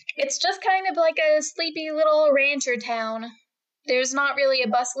 it's just kind of like a sleepy little rancher town. There's not really a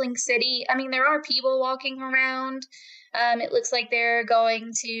bustling city. I mean, there are people walking around. It looks like they're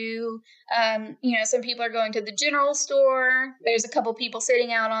going to, some people are going to the general store. There's a couple people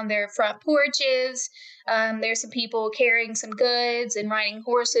sitting out on their front porches. There's some people carrying some goods and riding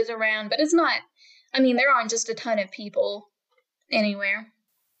horses around, but it's not, there aren't just a ton of people anywhere.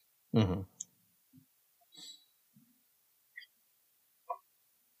 Mm-hmm.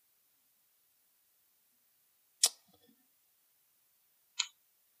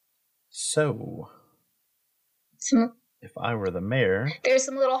 So, if I were the mayor, there's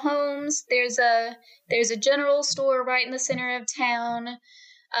some little homes. There's a general store right in the center of town.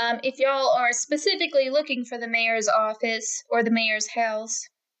 If y'all are specifically looking for the mayor's office or the mayor's house,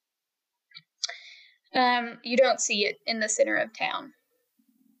 you don't see it in the center of town.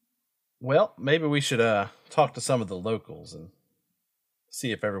 Well, maybe we should talk to some of the locals and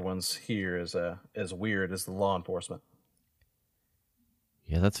see if everyone's here as weird as the law enforcement.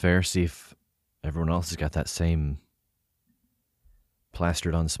 Yeah, that's fair. See if everyone else has got that same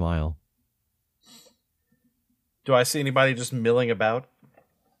plastered on smile. Do I see anybody just milling about?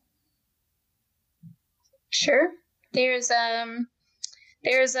 Sure. There's a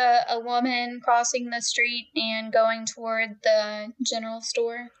woman crossing the street and going toward the general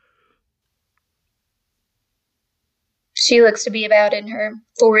store. She looks to be about in her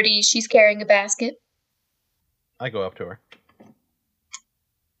 40s. She's carrying a basket. I go up to her.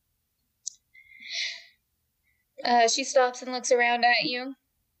 She stops and looks around at you.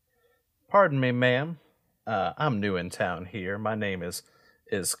 Pardon me, ma'am. I'm new in town here. My name is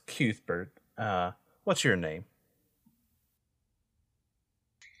Cuthbert. What's your name?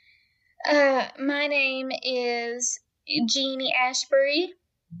 My name is Jeannie Ashbury.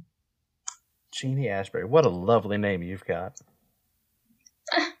 Jeannie Ashbury. What a lovely name you've got.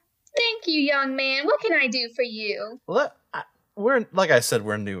 Thank you, young man. What can I do for you? Well, like I said,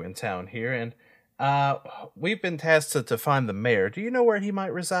 we're new in town here, and we've been tasked to find the mayor. Do you know where he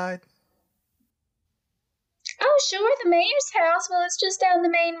might reside? Oh, sure, the mayor's house. Well, it's just down the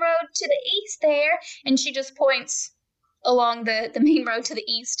main road to the east there. And she just points along the main road to the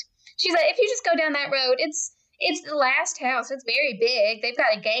east. She's like, if you just go down that road, it's the last house. It's very big. They've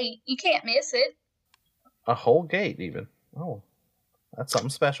got a gate. You can't miss it. A whole gate, even. Oh, that's something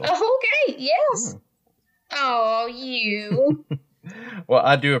special. A whole gate, yes. Oh, you. Well,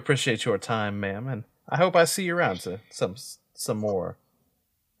 I do appreciate your time, ma'am, and I hope I see you around to some more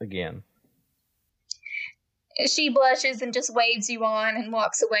again. She blushes and just waves you on and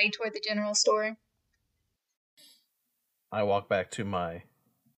walks away toward the general store. I walk back to my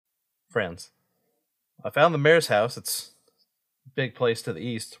friends. I found the mayor's house. It's a big place to the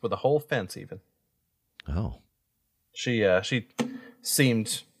east with a whole fence even. Oh. She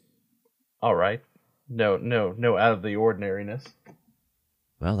seemed all right. No out of the ordinariness.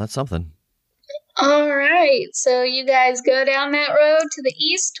 Well, that's something. All right, so you guys go down that road to the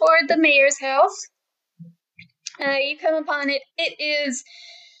east toward the mayor's house. You come upon it. It is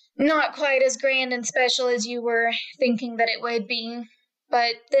not quite as grand and special as you were thinking that it would be.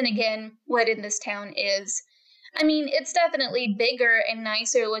 But then again, what in this town is. I mean, it's definitely bigger and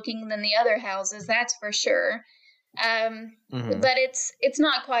nicer looking than the other houses, that's for sure. But it's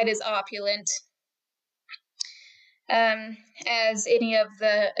not quite as opulent as any of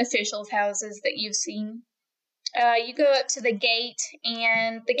the officials' houses that you've seen. You go up to the gate,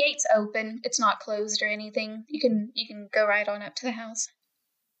 and the gate's open. It's not closed or anything. You can go right on up to the house.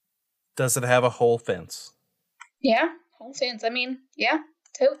 Does it have a whole fence? Yeah, whole fence. I mean, yeah,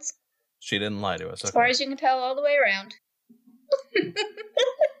 totes. She didn't lie to us. As far as you can tell, all the way around.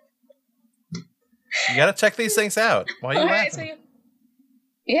 You gotta check these things out. Why are you laughing? So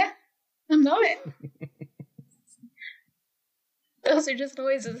yeah, I'm not. Those are just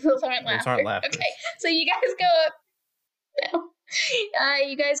noises. Those aren't laughter. Those aren't laughter. Okay, so you guys go up.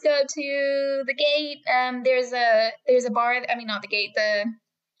 You guys go up to the gate. There's a bar. I mean, not the gate.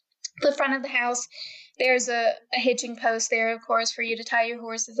 The front of the house. There's a hitching post there, of course, for you to tie your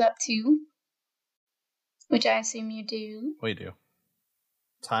horses up to. Which I assume you do. We do.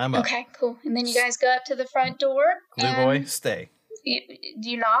 Tie them up. Okay, cool. And then you guys go up to the front door. Glue boy, stay. Do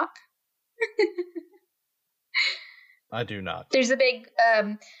you knock? I do not. There's a big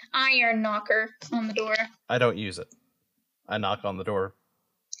iron knocker on the door. I don't use it. I knock on the door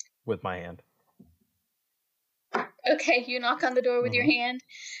with my hand. Okay, you knock on the door with your hand.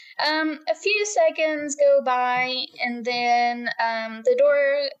 A few seconds go by, and then the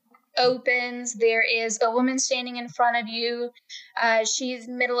door opens. There is a woman standing in front of you. She's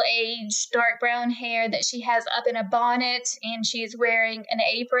middle-aged, dark brown hair that she has up in a bonnet, and she's wearing an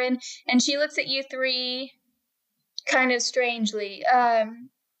apron. And she looks at you three kind of strangely.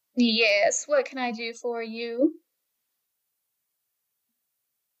 Yes, what can I do for you?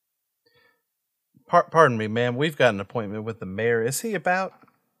 Pardon me, ma'am. We've got an appointment with the mayor. Is he about?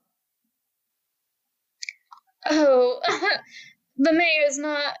 Oh, the mayor's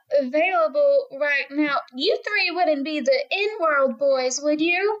not available right now. You three wouldn't be the in-world boys, would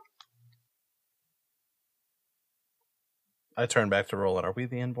you? I turn back to Roland. Are we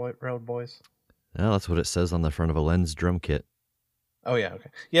the in-world boys? Well, that's what it says on the front of a Lens drum kit. Oh, yeah, okay.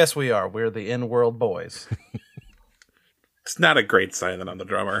 Yes, we are. We're the in-world boys. It's not a great sign that I'm the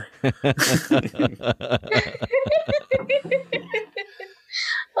drummer.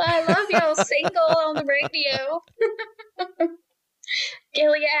 Well, I love y'all single on the radio.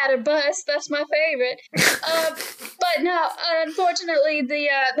 Gilead or Bust, that's my favorite. But no, unfortunately,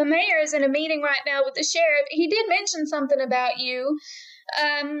 the mayor is in a meeting right now with the sheriff. He did mention something about you.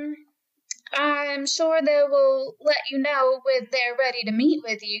 I'm sure they will let you know when they're ready to meet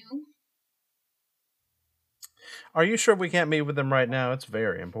with you. Are you sure we can't meet with him right now? It's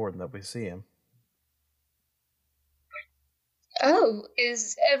very important that we see him. Oh,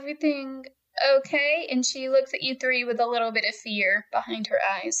 is everything okay? And she looks at you three with a little bit of fear behind her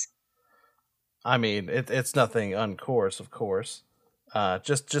eyes. I mean, it's nothing uncourse, of course.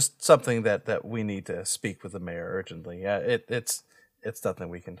 Just something that we need to speak with the mayor urgently. It's nothing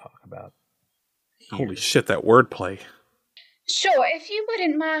we can talk about here. Holy shit, that wordplay. Sure, if you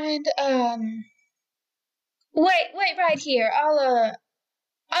wouldn't mind, Wait right here.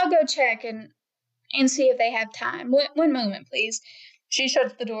 I'll go check and see if they have time. One moment, please. She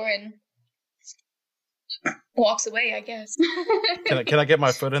shuts the door and walks away, I guess. Can I get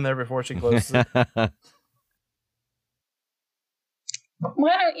my foot in there before she closes it?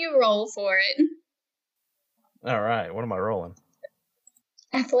 Why don't you roll for it? All right. What am I rolling?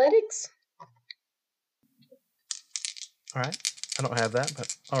 Athletics? All right. I don't have that,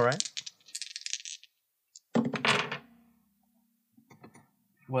 but all right.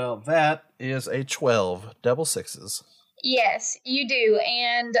 Well, that is a 12. Double sixes. Yes, you do,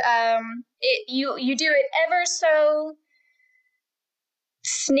 and you do it ever so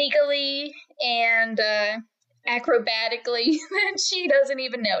sneakily and acrobatically that she doesn't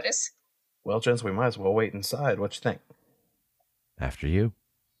even notice. Well, gents, we might as well wait inside. What you think? After you.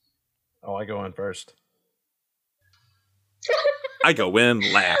 Oh, I go in first. I go in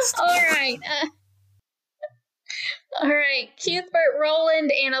last. All right. All right. Cuthbert,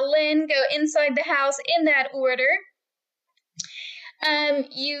 Roland, and Alyn go inside the house in that order.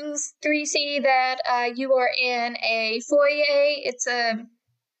 You three see that you are in a foyer. It's a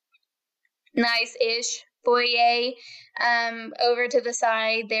nice-ish foyer. Over to the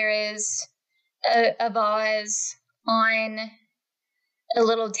side, there is a vase on a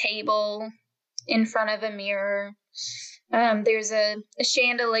little table in front of a mirror. There's a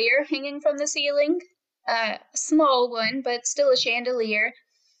chandelier hanging from the ceiling. A small one, but still a chandelier.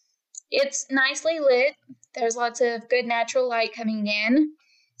 It's nicely lit. There's lots of good natural light coming in,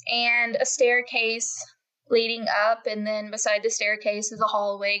 and a staircase leading up, and then beside the staircase is a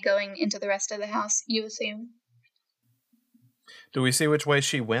hallway going into the rest of the house, you assume. Do we see which way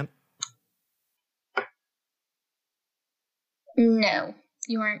she went? No,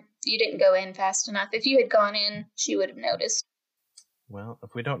 you didn't go in fast enough. If you had gone in, she would have noticed. Well,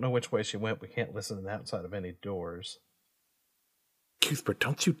 if we don't know which way she went, we can't listen to the outside of any doors. Cuthbert,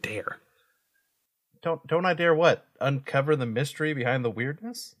 don't you dare. Don't I dare what? Uncover the mystery behind the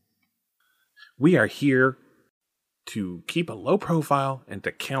weirdness? We are here to keep a low profile and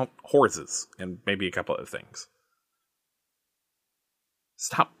to count horses and maybe a couple of things.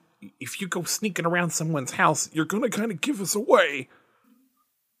 Stop. If you go sneaking around someone's house, you're going to kind of give us away.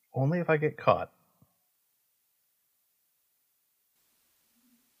 Only if I get caught.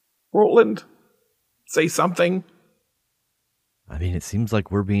 Roland, say something. I mean, it seems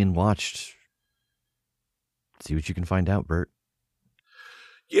like we're being watched. See what you can find out, Bert.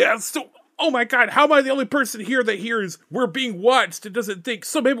 Yeah, so, oh my God, how am I the only person here that hears we're being watched and doesn't think,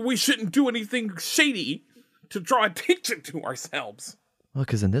 so maybe we shouldn't do anything shady to draw attention to ourselves? Well,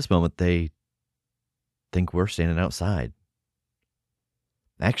 because in this moment, they think we're standing outside.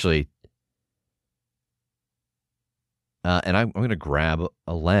 Actually, and I'm going to grab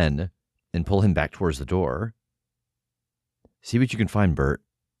Alyn and pull him back towards the door. See what you can find, Bert,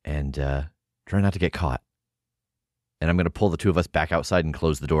 and try not to get caught. And I'm going to pull the two of us back outside and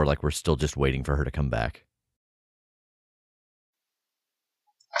close the door like we're still just waiting for her to come back.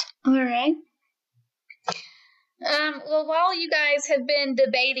 All right. Well, while you guys have been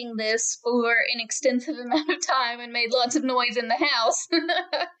debating this for an extensive amount of time and made lots of noise in the house,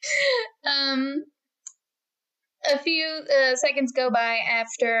 a few seconds go by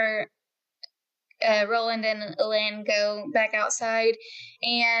after Roland and Alyn go back outside,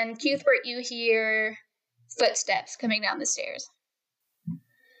 and Cuthbert, you hear footsteps coming down the stairs.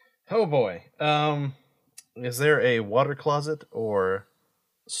 Oh boy. Is there a water closet or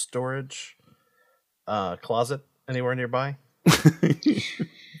storage closet anywhere nearby?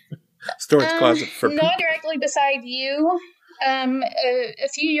 Storage closet for not directly beside you. A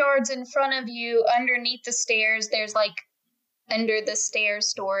few yards in front of you, underneath the stairs, there's like under the stairs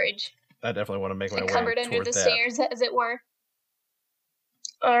storage. I definitely want to make my way cupboard under toward the that. stairs, as it were.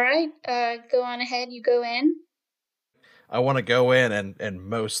 All right, go on ahead. You go in. I want to go in and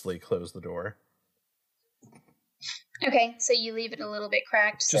mostly close the door. Okay, so you leave it a little bit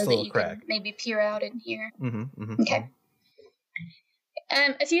cracked Just so a that you crack. can maybe peer out in here. Mm-hmm. Okay.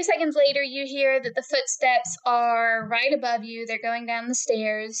 A few seconds later, you hear that the footsteps are right above you. They're going down the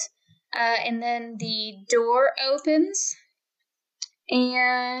stairs. And then the door opens.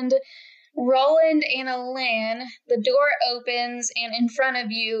 And Roland and Alyn, the door opens, and in front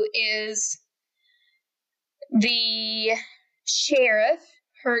of you is the sheriff,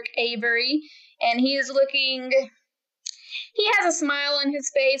 Herc Avery. And he is looking... He has a smile on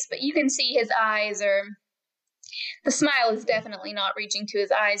his face, but you can see his eyes are... The smile is definitely not reaching to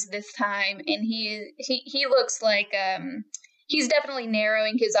his eyes this time, and he looks like he's definitely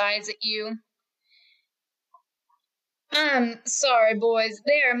narrowing his eyes at you. I'm sorry, boys.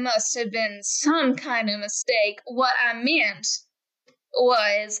 There must have been some kind of mistake. What I meant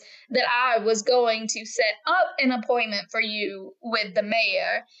was that I was going to set up an appointment for you with the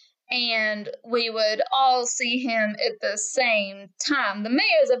mayor, and we would all see him at the same time. The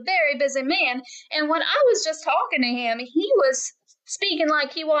mayor's a very busy man, and when I was just talking to him, he was speaking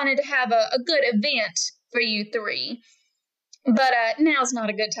like he wanted to have a good event for you three. But now's not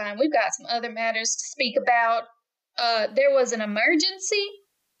a good time. We've got some other matters to speak about. There was an emergency.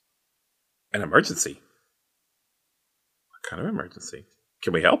 An emergency? What kind of emergency?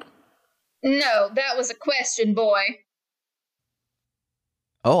 Can we help? No, that was a question, boy.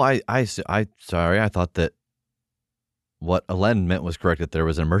 Oh, I sorry. I thought that what Alen meant was correct, that there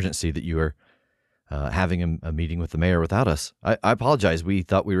was an emergency, that you were having a meeting with the mayor without us. I apologize. We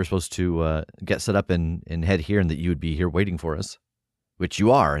thought we were supposed to get set up and head here, and that you would be here waiting for us, which you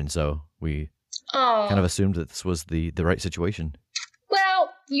are, and so we kind of assumed that this was the right situation.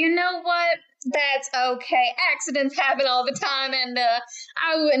 Well, you know what? That's okay. Accidents happen all the time, and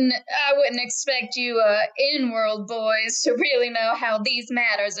I wouldn't expect you in-world boys to really know how these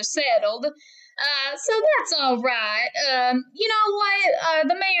matters are settled. So that's all right. You know what?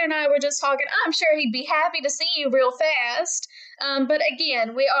 The mayor and I were just talking. I'm sure he'd be happy to see you real fast. But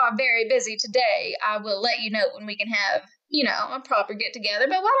again, we are very busy today. I will let you know when we can have, a proper get-together.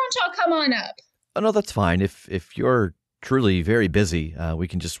 But why don't y'all come on up? Oh, no, that's fine. If you're truly very busy, we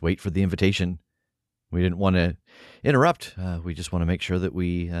can just wait for the invitation. We didn't want to interrupt. We just want to make sure that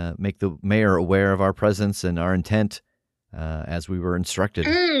we make the mayor aware of our presence and our intent as we were instructed.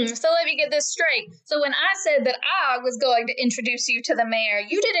 So let me get this straight. So when I said that I was going to introduce you to the mayor,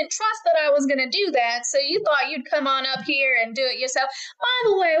 you didn't trust that I was going to do that, so you thought you'd come on up here and do it yourself. By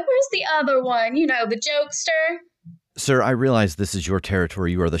the way, where's the other one? The jokester? Sir, I realize this is your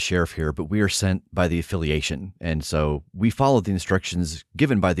territory. You are the sheriff here, but we are sent by the affiliation, and so we follow the instructions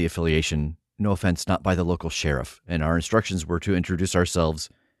given by the affiliation. No offense, not by the local sheriff. And our instructions were to introduce ourselves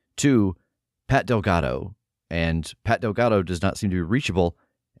to Pat Delgado, and Pat Delgado does not seem to be reachable,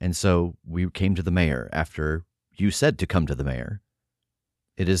 and so we came to the mayor after you said to come to the mayor.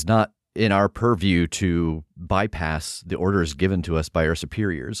 It is not in our purview to bypass the orders given to us by our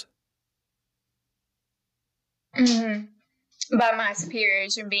superiors. Mm-hmm. By my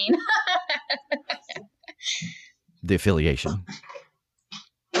superiors, you mean? The affiliation.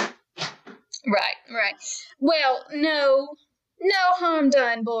 Right. Well, no harm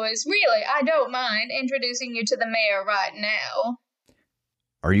done, boys. Really, I don't mind introducing you to the mayor right now.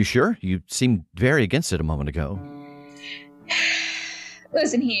 Are you sure? You seemed very against it a moment ago.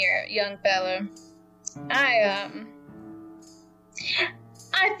 Listen here, young fella. I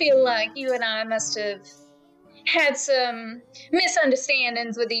feel like you and I must have had some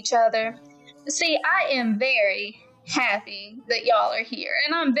misunderstandings with each other. See, I am very happy that y'all are here,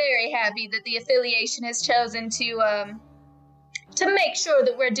 and I'm very happy that the affiliation has chosen to make sure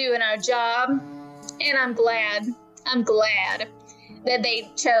that we're doing our job, and I'm glad that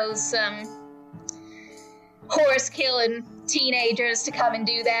they chose some horse-killing teenagers to come and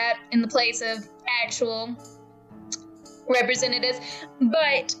do that in the place of actual representatives.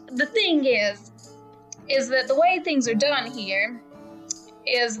 But the thing is that the way things are done here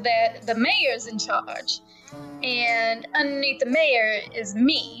is that the mayor's in charge, and underneath the mayor is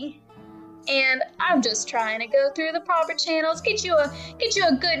me, and I'm just trying to go through the proper channels, get you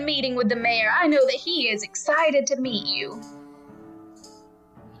a good meeting with the mayor. I know that he is excited to meet you.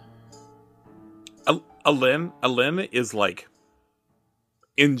 Alen is like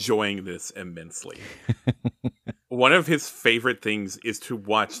enjoying this immensely. One of his favorite things is to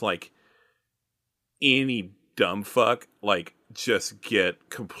watch like any dumb fuck like just get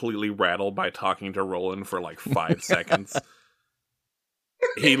completely rattled by talking to Roland for like 5 seconds.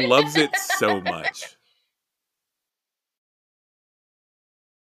 He loves it so much.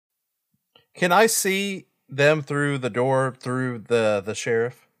 Can I see them through the door, through the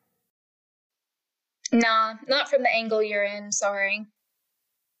sheriff? Nah, not from the angle you're in, sorry.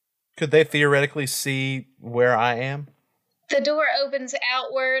 Could they theoretically see where I am? The door opens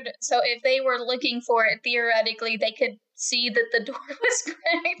outward, so if they were looking for it, theoretically, they could see that the door was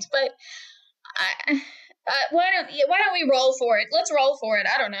cracked, but why don't we roll for it? Let's roll for it,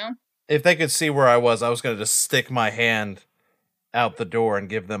 I don't know. If they could see where I was going to just stick my hand out the door and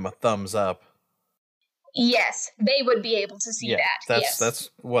give them a thumbs up. Yes, they would be able to see that. That's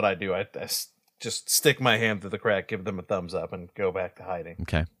what I do. I just stick my hand through the crack, give them a thumbs up, and go back to hiding.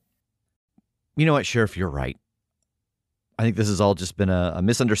 Okay. You know what, Sheriff? You're right. I think this has all just been a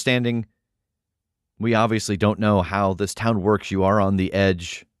misunderstanding. We obviously don't know how this town works. You are on the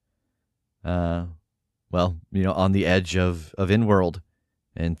edge. well, on the edge of in-world,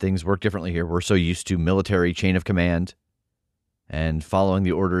 and things work differently here. We're so used to military chain of command and following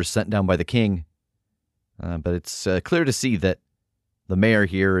the orders sent down by the king. But it's clear to see that the mayor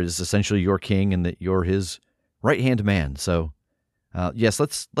here is essentially your king and that you're his right-hand man. So, yes,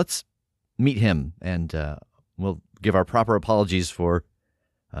 let's meet him, and we'll give our proper apologies for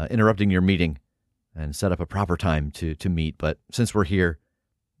interrupting your meeting and set up a proper time to meet. But since we're here,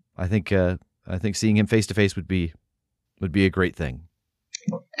 I think seeing him face to face would be a great thing.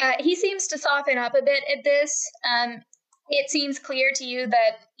 He seems to soften up a bit at this. It seems clear to you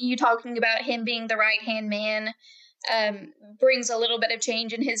that you talking about him being the right-hand man brings a little bit of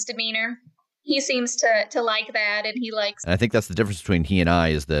change in his demeanor. He seems to like that, and he likes... And I think that's the difference between he and I,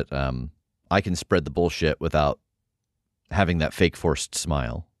 is that I can spread the bullshit without having that fake forced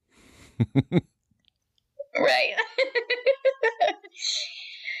smile. Right.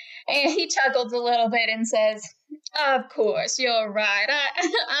 And he chuckles a little bit and says, "Of course, you're right.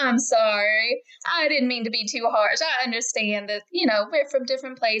 I'm sorry. I didn't mean to be too harsh. I understand that, we're from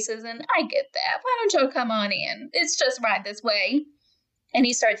different places, and I get that. Why don't y'all come on in? It's just right this way." And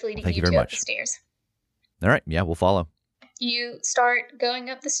he starts leading you up the stairs. All right. Yeah, we'll follow. You start going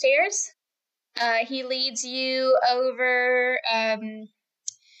up the stairs. He leads you over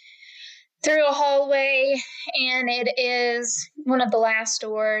through a hallway, and it is one of the last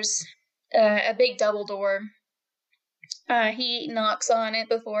doors, a big double door. He knocks on it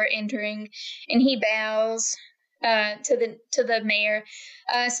before entering, and he bows to the mayor.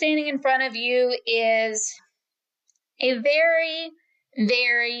 Standing in front of you is a very,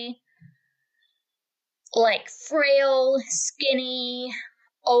 very, frail, skinny,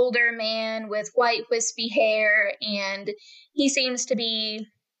 older man with white wispy hair, and he seems to be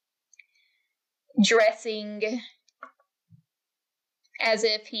dressing as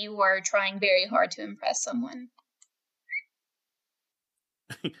if he were trying very hard to impress someone.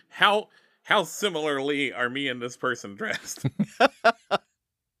 How similarly are me and this person dressed?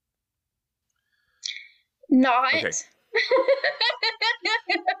 Not. Okay.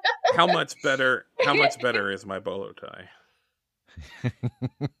 How much better is my bolo tie?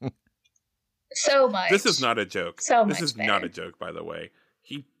 So much. This is not a joke. This is not a joke, by the way.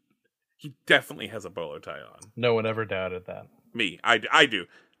 He definitely has a bolo tie on. No one ever doubted that. Me. I do.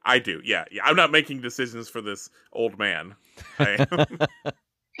 Yeah. I'm not making decisions for this old man.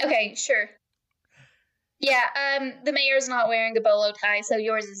 Okay, sure. Yeah, the mayor's not wearing a bolo tie, so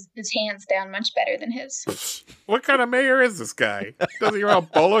yours is hands down much better than his. What kind of mayor is this guy? Does he wear a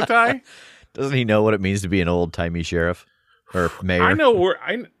bolo tie? Doesn't he know what it means to be an old-timey sheriff or mayor? I know we're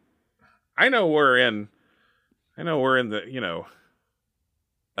in the,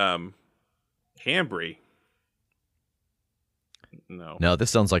 Hambry. No,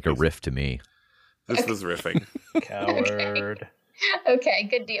 this sounds like a riff to me. This is riffing. Coward. Okay,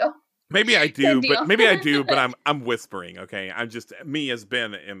 good deal. Maybe I do, but I'm whispering. Okay, I'm just me as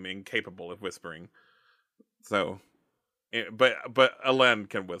Ben am incapable of whispering. So, but Alen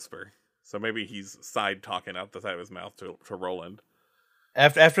can whisper. So maybe he's side talking out the side of his mouth to Roland.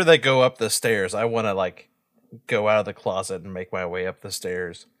 After they go up the stairs, I want to go out of the closet and make my way up the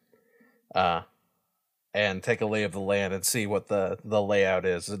stairs, and take a lay of the land and see what the layout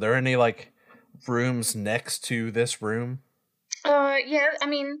is. Are there any rooms next to this room? Yeah, I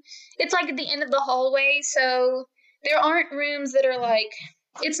mean, it's at the end of the hallway, so there aren't rooms that are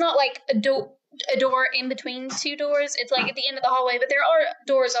it's not a door in between two doors. It's at the end of the hallway, but there are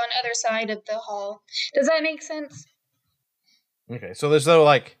doors on either side of the hall. Does that make sense? Okay, so there's no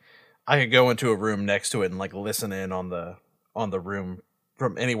I could go into a room next to it and listen in on the room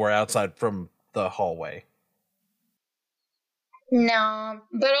from anywhere outside from the hallway. No,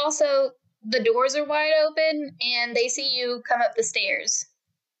 but also the doors are wide open, and they see you come up the stairs.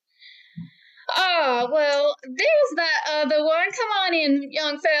 Oh, well, there's that other one. Come on in,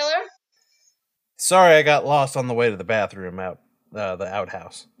 young fella. Sorry, I got lost on the way to the bathroom out the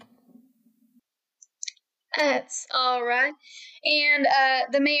outhouse. That's all right. And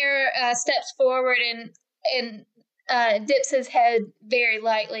the mayor steps forward and dips his head very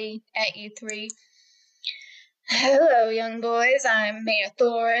lightly at you three. Hello, young boys. I'm Mayor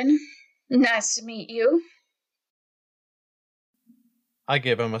Thorin. Nice to meet you. I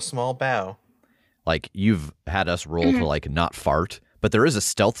give him a small bow. You've had us roll to not fart, but there is a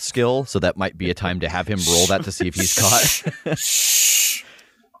stealth skill, so that might be a time to have him roll that to see if he's caught. Shh.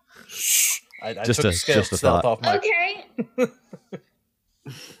 I just took a stealth thought. off my... Okay.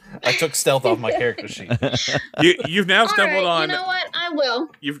 I took stealth off my character sheet. You've now stumbled on. You know what? I will.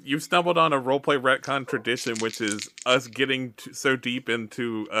 You've stumbled on a roleplay retcon tradition, which is us getting so deep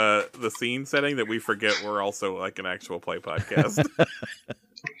into the scene setting that we forget we're also like an actual play podcast.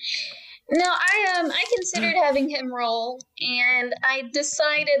 No, I considered having him roll, and I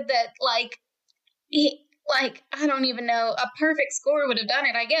decided that I don't even know, a perfect score would have done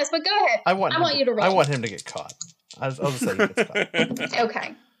it, I guess. But go ahead. I want you to roll. I want him to get caught. I'll just say he gets caught.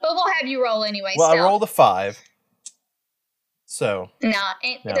 Okay, but we'll have you roll anyway. Well, I rolled a 5. So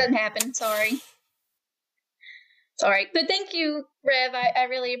it doesn't happen. Sorry. But thank you, Rev. I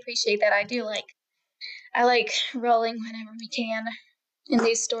really appreciate that. I like rolling whenever we can in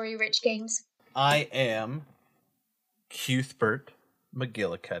these story-rich games. I am Cuthbert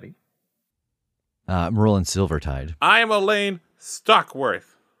McGillicuddy. I'm rolling Silvertide. I am Elaine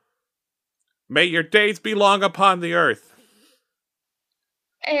Stockworth. May your days be long upon the earth.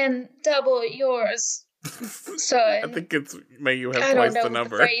 And double yours, son. I think it's may you have I twice don't know the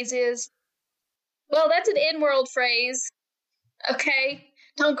number. What the phrase is. Well, that's an in-world phrase. Okay?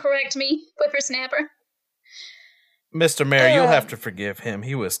 Don't correct me, whippersnapper. Mr. Mayor, you'll have to forgive him.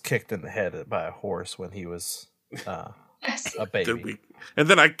 He was kicked in the head by a horse when he was a baby. And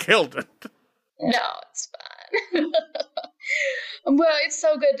then I killed it. No, it's fine. Well, it's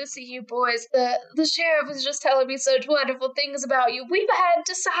so good to see you boys. The sheriff was just telling me such wonderful things about you. We've had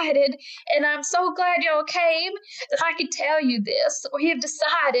decided, and I'm so glad y'all came, that I could tell you this. We have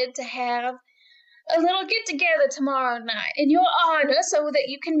decided to have a little get-together tomorrow night in your honor so that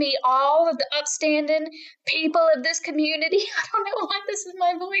you can meet all of the upstanding people of this community. I don't know why this is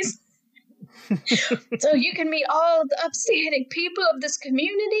my voice. So you can meet all of the upstanding people of this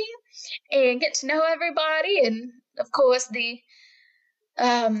community and get to know everybody, and of course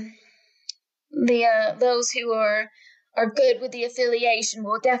those who are good with the affiliation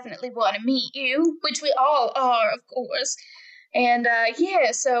will definitely want to meet you, which we all are, of course. And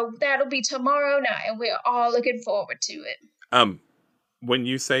so that'll be tomorrow night, and we're all looking forward to it. When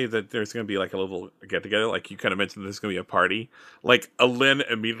you say that there's going to be like a little get together, like you kind of mentioned, there's going to be a party. Like Lynn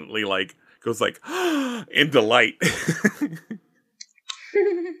immediately like goes like in delight.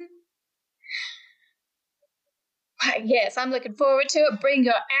 Yes, I'm looking forward to it. Bring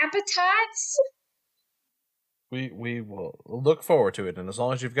your appetites. We will look forward to it, and as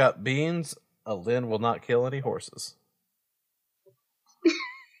long as you've got beans, Lynn will not kill any horses.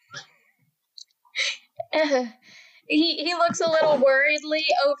 He looks a little worriedly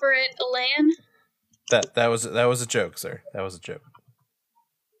over at Elan. That was a joke, sir. That was a joke.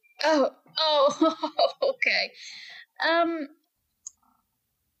 Oh, okay.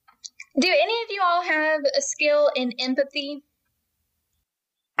 Do any of you all have a skill in empathy?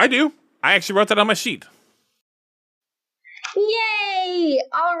 I do. I actually wrote that on my sheet. Yay!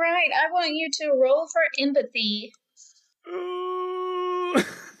 All right, I want you to roll for empathy.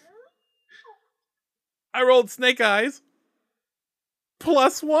 I rolled snake eyes.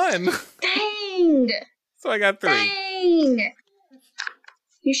 +1. Dang! So I got 3. Dang!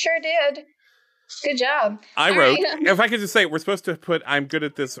 You sure did. Good job. I wrote, if I could just say, we're supposed to put I'm good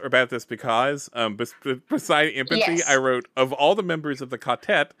at this or bad at this because, beside empathy, yes. I wrote, of all the members of the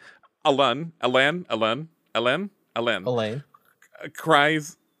quartet, Elaine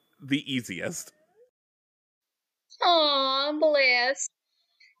cries the easiest. Aw, bless.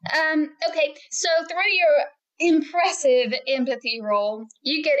 Okay, so through your impressive empathy roll,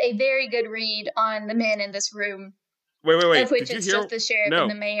 you get a very good read on the men in this room. Wait. Of which it's just the sheriff and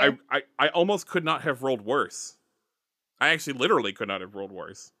the mayor. I almost could not have rolled worse. I actually literally could not have rolled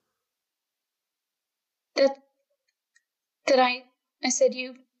worse. Did I said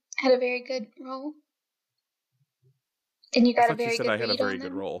you had a very good roll? And you got a very good read on them? I had a very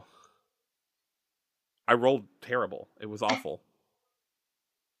good roll. I rolled terrible. It was awful.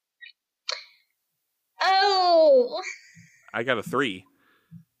 Oh! I got a 3.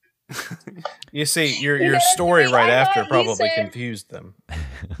 You see, your story right after probably confused them.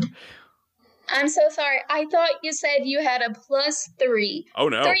 I'm so sorry. I thought you said you had a +3. Oh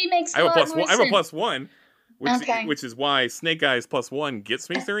no! 3 makes a lot more sense. I have a +1, which is why Snake Eyes +1 gets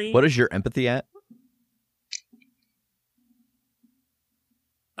me 3. What is your empathy at?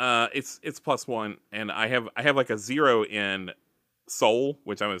 It's +1, and I have like a 0 in soul,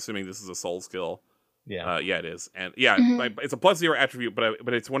 which I'm assuming this is a soul skill. Yeah, yeah, it is, and yeah, it's a +0 attribute,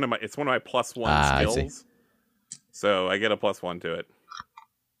 but it's one of my +1 skills. So I get a +1 to it.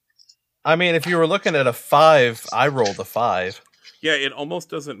 I mean, if you were looking at a 5, I rolled a 5. Yeah, it almost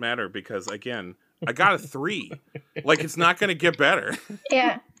doesn't matter because again, I got a 3. Like it's not going to get better.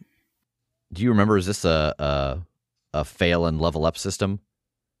 Yeah. Do you remember? Is this a fail and level up system?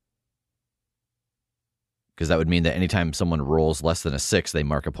 because that would mean that anytime someone rolls less than a 6, they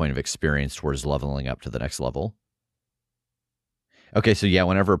mark a point of experience towards leveling up to the next level. Okay, so yeah,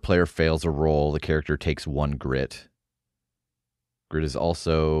 whenever a player fails a roll, the character takes 1 grit. Grit is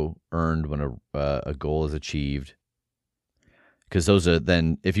also earned when a goal is achieved. Because those are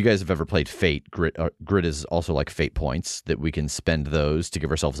then, if you guys have ever played Fate, grit is also like Fate points that we can spend those to give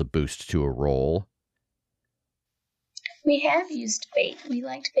ourselves a boost to a roll. We have used Fate. We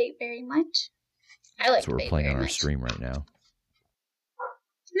liked Fate very much. I liked Fate. So we're playing on our stream right now.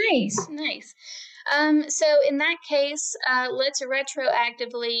 Nice. So in that case, let's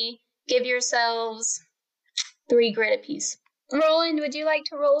retroactively give yourselves 3 grit apiece. Roland, would you like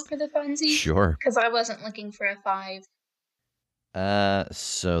to roll for the funsies? Sure. Because I wasn't looking for a 5.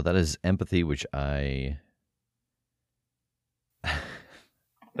 So that is empathy, which I think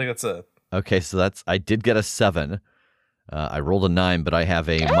that's a... Okay, so I did get a 7. I rolled a 9, but I have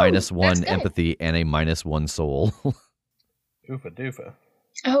a -1 empathy and a -1 soul. Oofa doofa.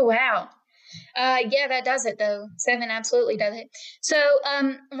 Oh, wow. Yeah, that does it, though. 7 absolutely does it. So,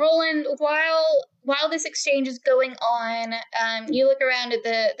 Roland, while this exchange is going on, you look around at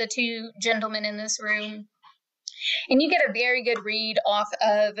the 2 gentlemen in this room, and you get a very good read off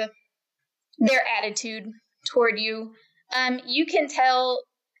of their attitude toward you. You can tell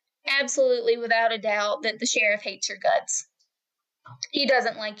absolutely without a doubt that the sheriff hates your guts. He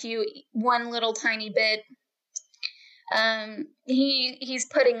doesn't like you one little tiny bit. He's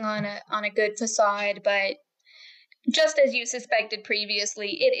putting on a good facade, but just as you suspected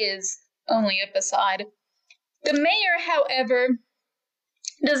previously, it is only a facade. The mayor, however,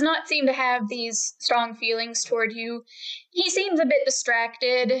 does not seem to have these strong feelings toward you. He seems a bit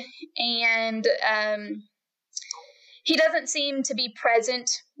distracted, and he doesn't seem to be present,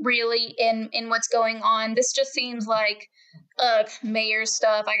 really, in what's going on. This just seems like, mayor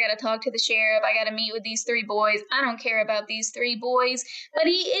stuff. I gotta talk to the sheriff. I gotta meet with these 3 boys. I don't care about these 3 boys. But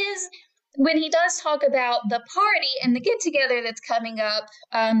he is, when he does talk about the party and the get-together that's coming up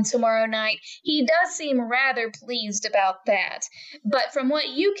tomorrow night, he does seem rather pleased about that. But from what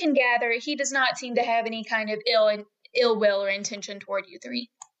you can gather, he does not seem to have any kind of ill will or intention toward you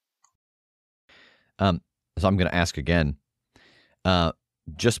 3. So I'm going to ask again,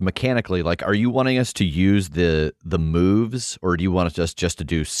 just mechanically, like, are you wanting us to use the moves, or do you want us just to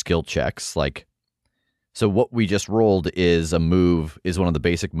do skill checks? Like, so what we just rolled is one of the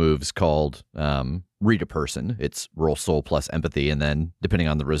basic moves called read a person. It's roll soul plus empathy, and then depending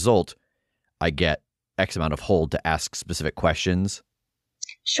on the result, I get X amount of hold to ask specific questions.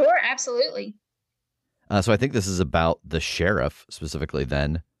 Sure, absolutely. So I think this is about the sheriff specifically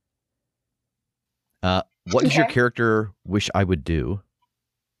then. What does your character wish I would do?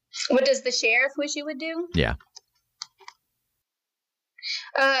 What does the sheriff wish you would do? Yeah.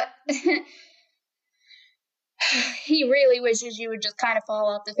 He really wishes you would just kind of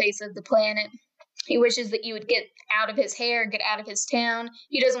fall off the face of the planet. He wishes that you would get out of his hair, get out of his town.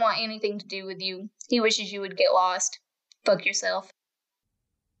 He doesn't want anything to do with you. He wishes you would get lost. Fuck yourself.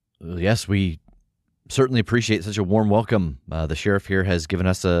 Yes, we certainly appreciate such a warm welcome. The sheriff here has given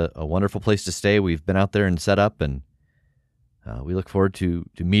us a wonderful place to stay. We've been out there and set up, and we look forward to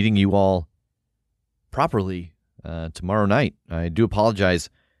meeting you all properly tomorrow night. I do apologize.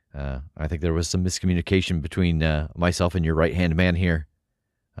 I think there was some miscommunication between myself and your right-hand man here.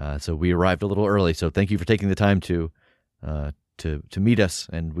 So we arrived a little early, so thank you for taking the time to meet us,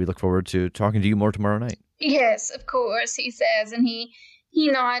 and we look forward to talking to you more tomorrow night. Yes, of course, he says, and he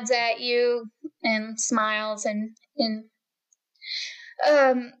nods at you and smiles and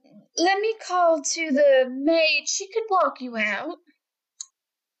let me call to the maid. She could walk you out.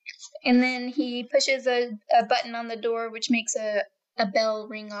 And then he pushes a button on the door, which makes a bell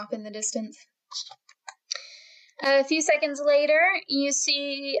ring off in the distance. A few seconds later, you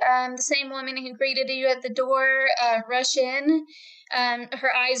see the same woman who greeted you at the door rush in.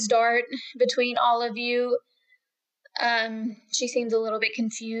 Her eyes dart between all of you. She seems a little bit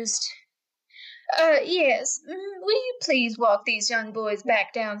confused. Yes, will you please walk these young boys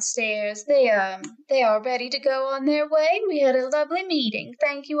back downstairs? They are ready to go on their way. We had a lovely meeting.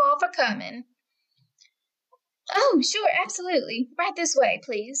 Thank you all for coming. Oh, sure, absolutely. Right this way,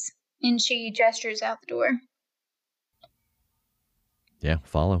 please. And she gestures out the door. Yeah,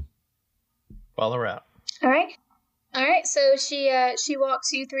 follow. Follow her out. All right, so she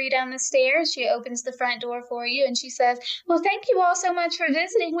walks you 3 down the stairs. She opens the front door for you, and she says, well, thank you all so much for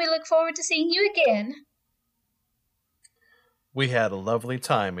visiting. We look forward to seeing you again. We had a lovely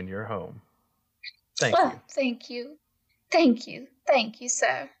time in your home. Thank you. Thank you. Thank you. Thank you,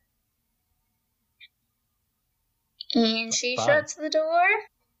 sir. And she shuts the door.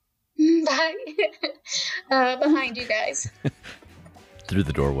 Bye. Behind you guys. Through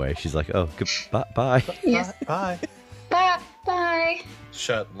the doorway, she's like, "Oh, goodbye, bye." Yes. Bye. Bye. Bye.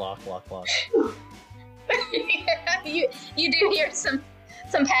 Shut. Lock. Yeah, you do hear some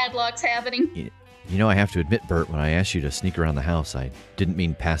padlocks happening. You know, I have to admit, Bert, when I asked you to sneak around the house, I didn't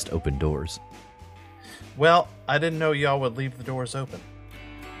mean past open doors. Well, I didn't know y'all would leave the doors open.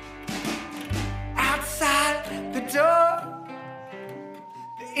 Outside the door,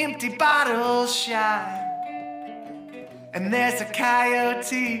 the empty bottles shine. And there's a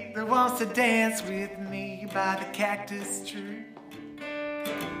coyote that wants to dance with me by the cactus tree.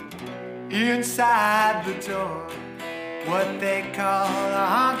 Inside the door, what they call a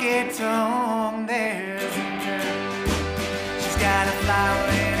honky-tonk, there's a girl. She's got a flower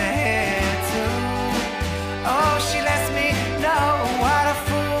in her hair too. Oh, she lets me know what a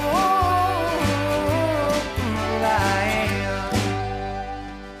fool I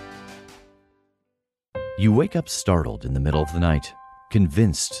am. You wake up startled in the middle of the night,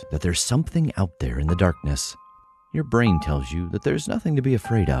 convinced that there's something out there in the darkness. Your brain tells you that there's nothing to be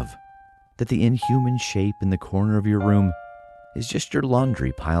afraid of, that the inhuman shape in the corner of your room is just your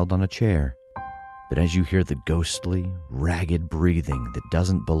laundry piled on a chair. But as you hear the ghostly, ragged breathing that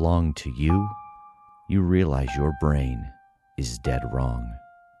doesn't belong to you, you realize your brain is dead wrong.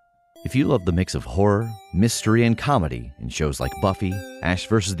 If you love the mix of horror, mystery, and comedy in shows like Buffy, Ash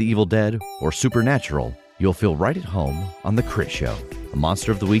vs. the Evil Dead, or Supernatural, you'll feel right at home on The Crit Show, a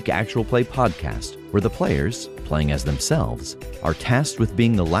Monster of the Week actual play podcast where the players, playing as themselves, are tasked with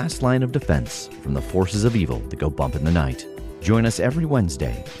being the last line of defense from the forces of evil that go bump in the night. Join us every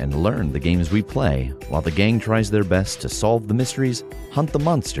Wednesday and learn the games we play while the gang tries their best to solve the mysteries, hunt the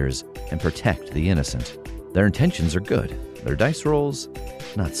monsters, and protect the innocent. Their intentions are good. Their dice rolls,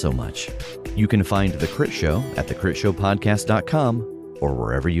 not so much. You can find The Crit Show at thecritshowpodcast.com or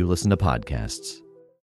wherever you listen to podcasts.